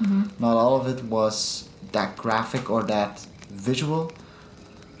jaw, not all of it was that graphic or that visual.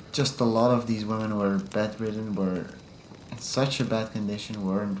 Just a lot of these women were bedridden, were in such a bad condition,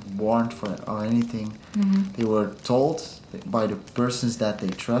 weren't warned for or anything. They were told by the persons that they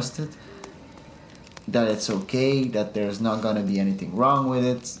trusted that it's okay, that there's not gonna be anything wrong with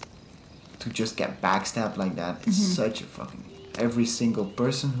it. To just get backstabbed like that, it's such a fucking... Every single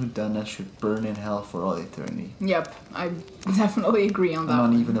person who done that should burn in hell for all eternity. Yep, I definitely agree on that.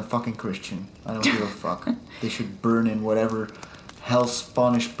 I'm not even a fucking Christian. I don't give a fuck. They should burn in whatever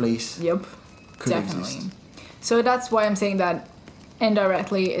hell-Spanish place could exist. So that's why I'm saying that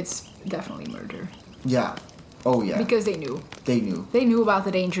indirectly it's definitely murder. Yeah. Oh yeah. Because they knew. They knew. They knew about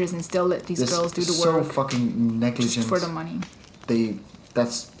the dangers and still let these girls do the work. So fucking negligent. Just for the money.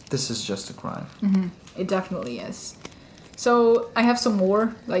 This is just a crime. It definitely is. So I have some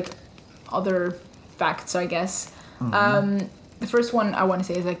more, like, other facts, I guess. The first one I want to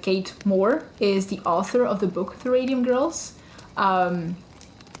say is that Kate Moore is the author of the book The Radium Girls. I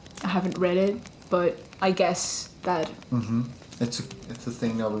haven't read it, but I guess that... It's a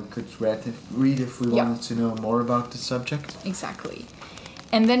thing that we could read if we wanted to know more about the subject. Exactly.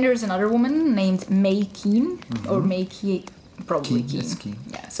 And then there's another woman named May Keane, or May Keane, probably Keane.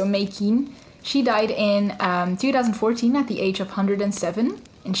 Yeah, so May Keane. She died in 2014 at the age of 107,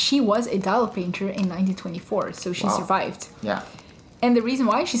 and she was a dial painter in 1924, so she survived. Yeah. And the reason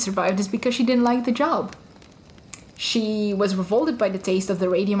why she survived is because she didn't like the job. She was revolted by the taste of the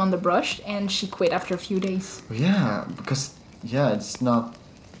radium on the brush, and she quit after a few days. Yeah, because... Yeah, it's not...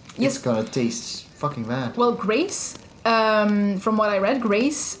 It's gonna taste fucking bad. Well, Grace, from what I read,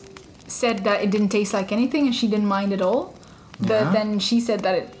 Grace said that it didn't taste like anything and she didn't mind at all. But then she said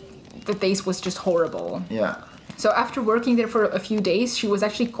that the taste was just horrible. Yeah. So after working there for a few days, she was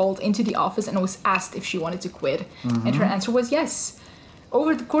actually called into the office and was asked if she wanted to quit. And her answer was yes.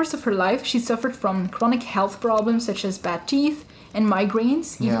 Over the course of her life, she suffered from chronic health problems such as bad teeth and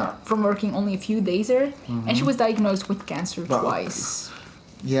migraines, even from working only a few days there. And she was diagnosed with cancer twice.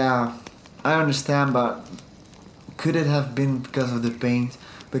 Yeah, I understand, but could it have been because of the paint?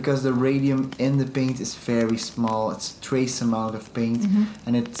 Because the radium in the paint is very small. It's a trace amount of paint,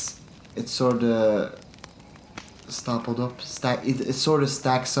 and it's sort of stapled up. It sort of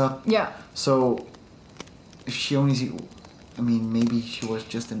stacks up. Yeah. So if she only... I mean, maybe she was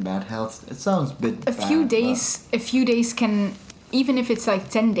just in bad health. It sounds a bit bad. A few days can... Even if it's like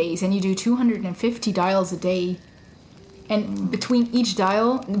 10 days and you do 250 dials a day, and between each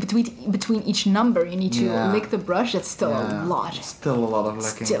dial, between each number, you need to lick the brush, that's still a lot. It's still a lot of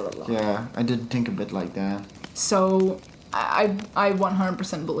licking. Still a lot. Yeah, I didn't think of it like that. So I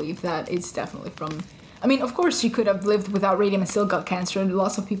 100% believe that it's definitely from... I mean, of course, she could have lived without radium and still got cancer, and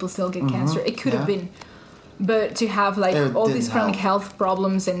lots of people still get cancer. It could have been... But to have, like, all these chronic health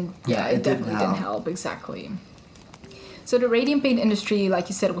problems, and it definitely didn't help. Exactly. So the radium paint industry, like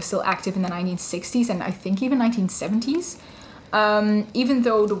you said, was still active in the 1960s and I think even 1970s. Even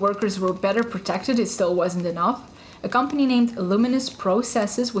though the workers were better protected, it still wasn't enough. A company named Luminous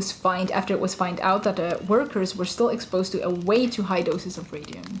Processes was fined after it was found out that the workers were still exposed to a way too high doses of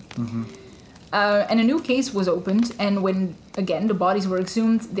radium. And a new case was opened, and when, again, the bodies were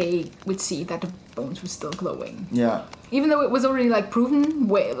exhumed, they would see that the bones were still glowing. Yeah. Even though it was already, like, proven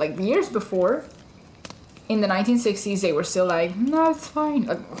like years before, in the 1960s, they were still like, no, it's fine.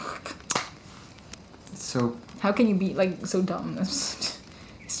 Like, so... How can you be, like, so dumb? It's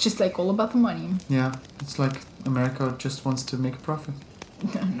just, like, all about the money. Yeah, it's like America just wants to make a profit.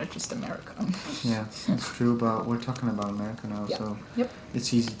 Not just America. Yeah, it's true, but we're talking about America now, so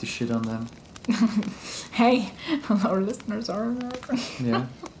it's easy to shit on them. Hey, our listeners are American. Yeah.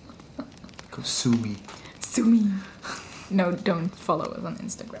 Go sue me. Sue me. No, don't follow us on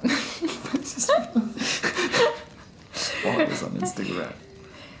Instagram. follow this on Instagram.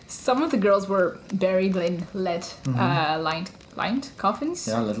 Some of the girls were buried in lead lined coffins.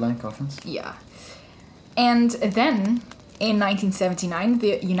 Yeah, lead-lined coffins. Yeah. And then, in 1979,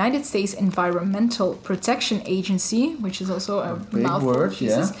 the United States Environmental Protection Agency, which is also a big mouthful, word,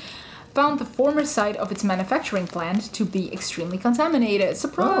 Jesus, yeah, found the former site of its manufacturing plant to be extremely contaminated.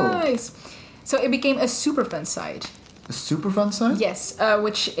 Surprise! Oh. So it became a Superfund site. A Superfund site? Yes,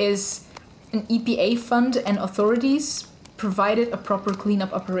 which is an EPA fund, and authorities provided a proper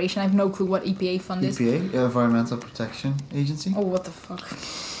cleanup operation. I have no clue what EPA fund is. EPA, Environmental Protection Agency. Oh, what the fuck.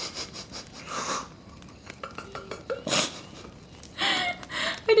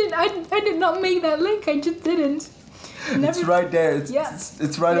 I did not make that link. I just didn't. It's right there.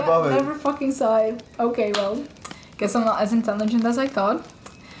 It's right above it. Never fucking saw it. Okay, well, guess I'm not as intelligent as I thought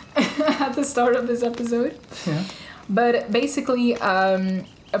at the start of this episode. Yeah. But basically, a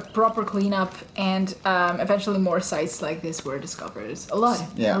proper cleanup, and eventually more sites like this were discovered. A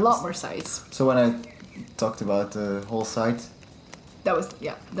lot more sites. So when I talked about the whole site, that's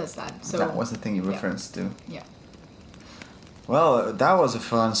that. So that was the thing you referenced to. Yeah. Well, that was a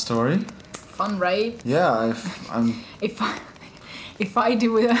fun story. Fun, right? Yeah, if I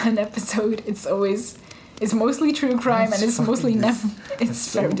do an episode, it's mostly true crime, and it's mostly never.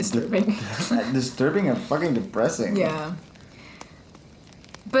 It's very disturbing. Disturbing and fucking depressing. Yeah.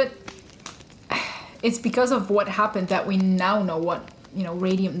 But it's because of what happened that we now know what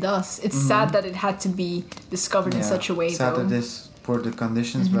radium does. It's sad that it had to be discovered in such a way. Sad that this for the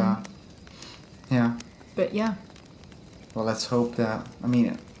conditions, but yeah. But yeah. Well, let's hope that. I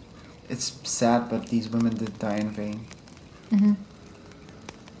mean, it's sad, but these women did die in vain. Mm-hmm.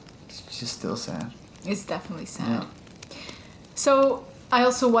 It's just still sad. It's definitely sad. Yeah. So I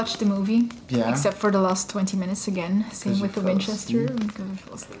also watched the movie. Yeah. Except for the last 20 minutes again. Same with the Winchester.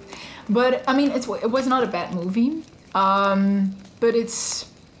 But I mean, it was not a bad movie. But it's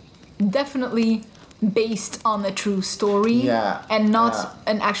definitely based on a true story. Yeah. And not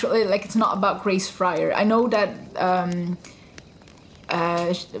an actual, like, it's not about Grace Fryer. I know that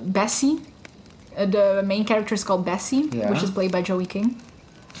Bessie, the main character is called Bessie, which is played by Joey King.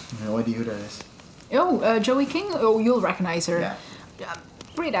 No idea who that is. Oh, Joey King? Oh, you'll recognize her. Yeah.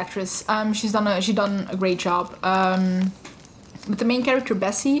 Great actress. She's done a great job. But the main character,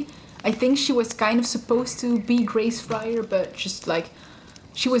 Bessie, I think she was kind of supposed to be Grace Fryer, but just like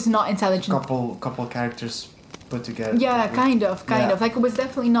she was not intelligent. Couple characters put together. Yeah, kind of. Like, it was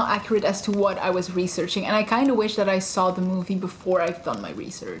definitely not accurate as to what I was researching, and I kind of wish that I saw the movie before I've done my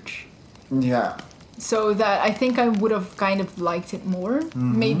research. Yeah. So that I think I would have kind of liked it more.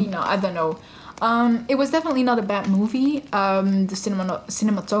 Mm-hmm. Maybe not. I don't know. It was definitely not a bad movie. The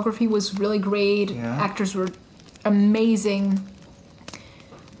cinematography was really great. Yeah. Actors were amazing.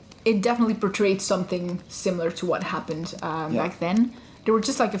 It definitely portrayed something similar to what happened back then. There were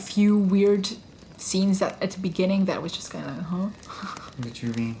just like a few weird scenes that at the beginning that was just kind of like, huh? What do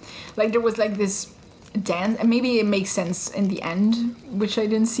you mean? Like, there was like this dance, and maybe it makes sense in the end, which I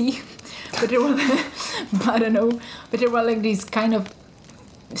didn't see. But there were, I don't know. But there were like these kind of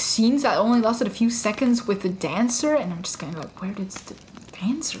scenes that only lasted a few seconds with the dancer, and I'm just kind of like, where did the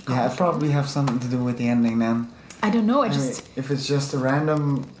dancer come from? Yeah, it probably have something to do with the ending then. I don't know. If it's just a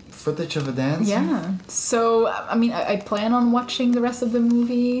random footage of a dance. Yeah. So, I mean, I plan on watching the rest of the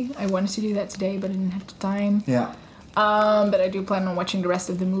movie. I wanted to do that today, but I didn't have the time. Yeah. But I do plan on watching the rest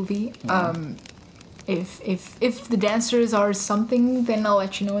of the movie. Yeah. If the dancers are something, then I'll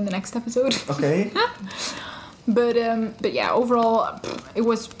let you know in the next episode. Okay. But yeah, overall, it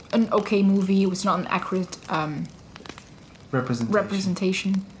was an okay movie. It was not an accurate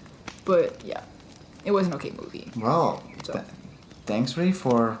representation. But yeah, it was an okay movie. Well, so. Thanks, Ray,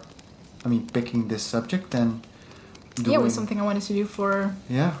 for picking this subject and it was something I wanted to do for.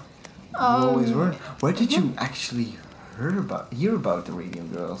 Yeah. You always were. Where did you actually hear about the Radium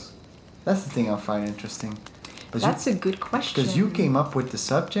Girls? That's the thing I find interesting. That's a good question. Because you came up with the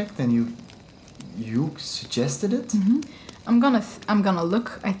subject and you suggested it. Mm-hmm. I'm gonna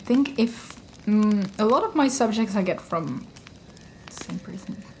look. I think if a lot of my subjects I get from the same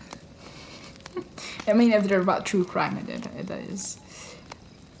person. I mean, if they're about true crime, that is.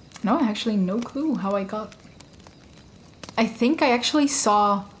 No, I actually no clue how I got. I think I actually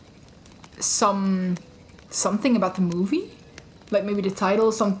saw something about the movie, like maybe the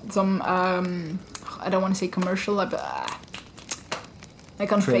title, some I don't want to say commercial, like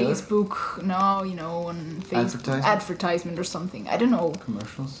on Trailer? Facebook. No, on Facebook advertisement or something. I don't know.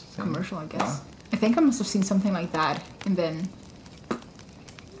 Commercial, I guess. Yeah. I think I must have seen something like that, and then.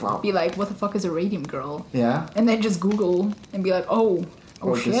 Wow. Be like, what the fuck is a Radium Girl? Yeah. And then just Google and be like, oh,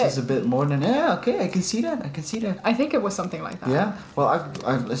 Or shit. this is a bit more than... Yeah, okay, I can see that. I think it was something like that. Yeah, well,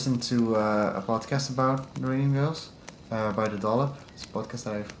 I've listened to a podcast about the Radium Girls by The Dollop. It's a podcast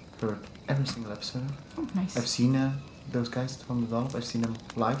that I've heard every single episode of. Oh, nice. I've seen those guys from The Dollop. I've seen them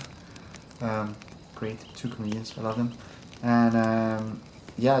live. Great, 2 comedians. I love them. And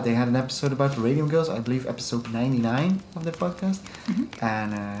yeah, they had an episode about the Radium Girls. I believe episode 99 of the podcast. Mm-hmm.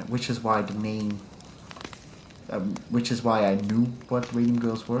 And which is why which is why I knew what Radium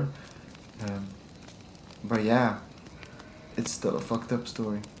Girls were. But yeah, it's still a fucked up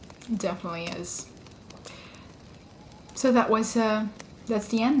story. It definitely is. So that was that's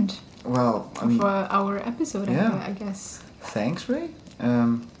the end Well, I mean, of our episode. yeah. I guess. thanks, Ray.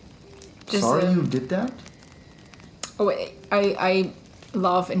 Just, Sorry you did that. Oh, I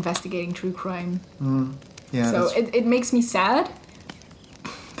love investigating true crime. Yeah. So that's- it makes me sad.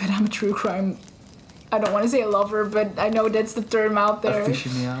 But I'm a true crime. I don't want to say a lover, but I know that's the term out there.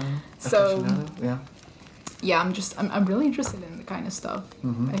 aficionado. So- Aficionado, yeah. Yeah, I'm really interested in the kind of stuff.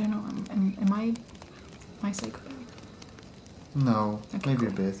 Mm-hmm. I don't know. Am I psychopath? No, Okay, maybe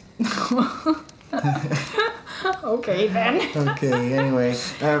cool. a bit. Okay then. Okay. Anyway,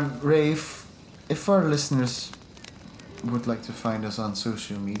 Rafe, if our listeners would like to find us on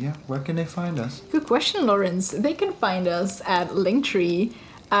social media, where can they find us? Good question, Lawrence. They can find us at Linktree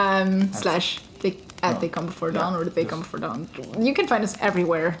 / They Come Before Dawn, Yeah, or They just- Come Before Dawn. You can find us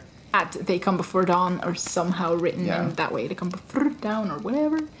everywhere at They Come Before Dawn, or somehow written Yeah. in that way, They Come Before Dawn or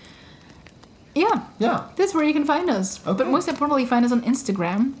whatever. Yeah, Yeah. that's where you can find us. Okay. But most importantly, find us on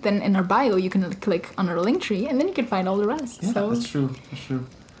Instagram. Then in our bio, you can click on our Linktree, and then you can find all the rest. Yeah, So that's true. That's true.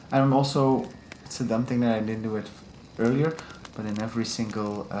 And I'm also, it's a dumb thing that I didn't do it earlier, but in every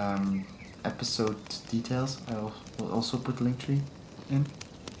single episode details, I will also put Linktree in,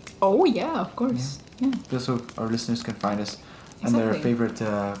 oh yeah, of course. Yeah. just so our listeners can find us. And their Exactly. favorite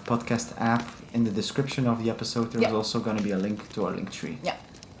podcast app. In the description of the episode, there's Yeah. also going to be a link to our Linktree. Yeah.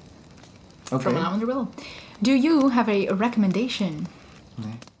 Okay. From now on, there will. Do you have a recommendation?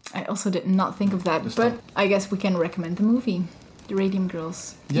 Nee. I also did not think of that, Just but not. I guess we can recommend the movie, The Radium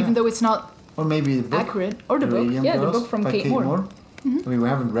Girls, Yeah. even though it's not Or maybe the book. accurate, or the book. Radium Yeah, the Girls book from by Kate Moore. I mean, we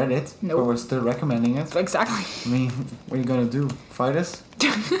haven't read it, Nope. but we're still recommending it. Exactly. I mean, what are you going to do? Fight us?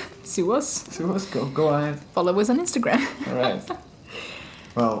 Sue us. Sue us? Go ahead. Follow us on Instagram. All right.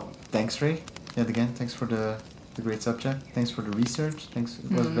 Well, thanks, Ray. Yet again, thanks for the great subject. Thanks for the research. Thanks.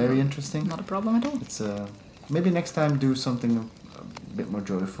 It was very interesting. Not a problem at all. It's maybe next time do something a bit more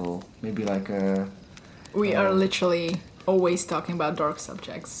joyful. Maybe like We are literally always talking about dark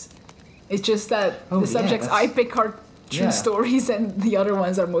subjects. It's just that Oh, the yeah, subjects I that's- pick are true Yeah. stories, and the other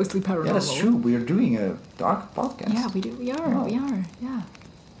ones are mostly paranormal. yeah, that's true. We are doing a dark podcast. Yeah, we do. We are. Oh. We are. Yeah.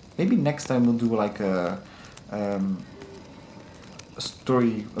 Maybe next time we'll do like a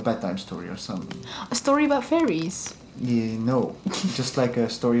story, a bedtime story or something. A story about fairies. Yeah, no, just like a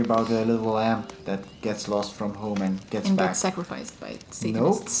story about a little lamb that gets lost from home and gets And back. gets sacrificed by Nope.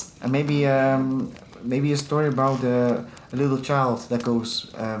 Satanists. And maybe a story about a little child that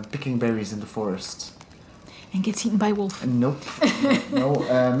goes picking berries in the forest. And gets eaten by wolf. Nope.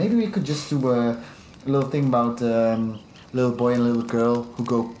 No. Maybe we could just do a little thing about a little boy and a little girl who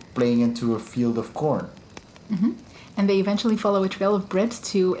go playing into a field of corn. Hmm. And they eventually follow a trail of bread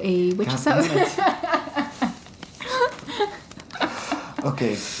to a witch's God house. damn it.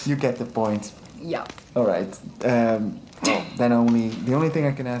 Okay, you get the point. Yeah. All right. Well, then the only thing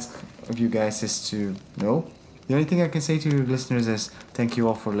I can ask of you guys is to no. The only thing I can say to your listeners is thank you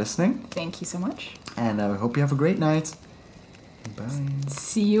all for listening, Thank you so much. and I hope you have a great night. Bye.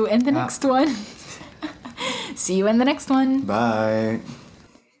 See you in the Ah. next one. See you in the next one. Bye.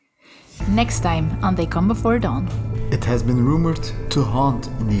 Next time on They Come Before Dawn. It has been rumored to haunt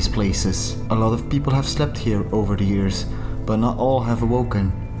in these places. A lot of people have slept here over the years, but not all have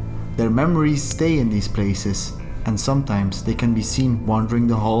awoken. Their memories stay in these places, and sometimes they can be seen wandering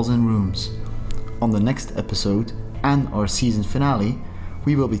the halls and rooms. On the next episode, and our season finale,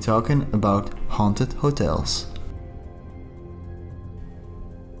 we will be talking about haunted hotels.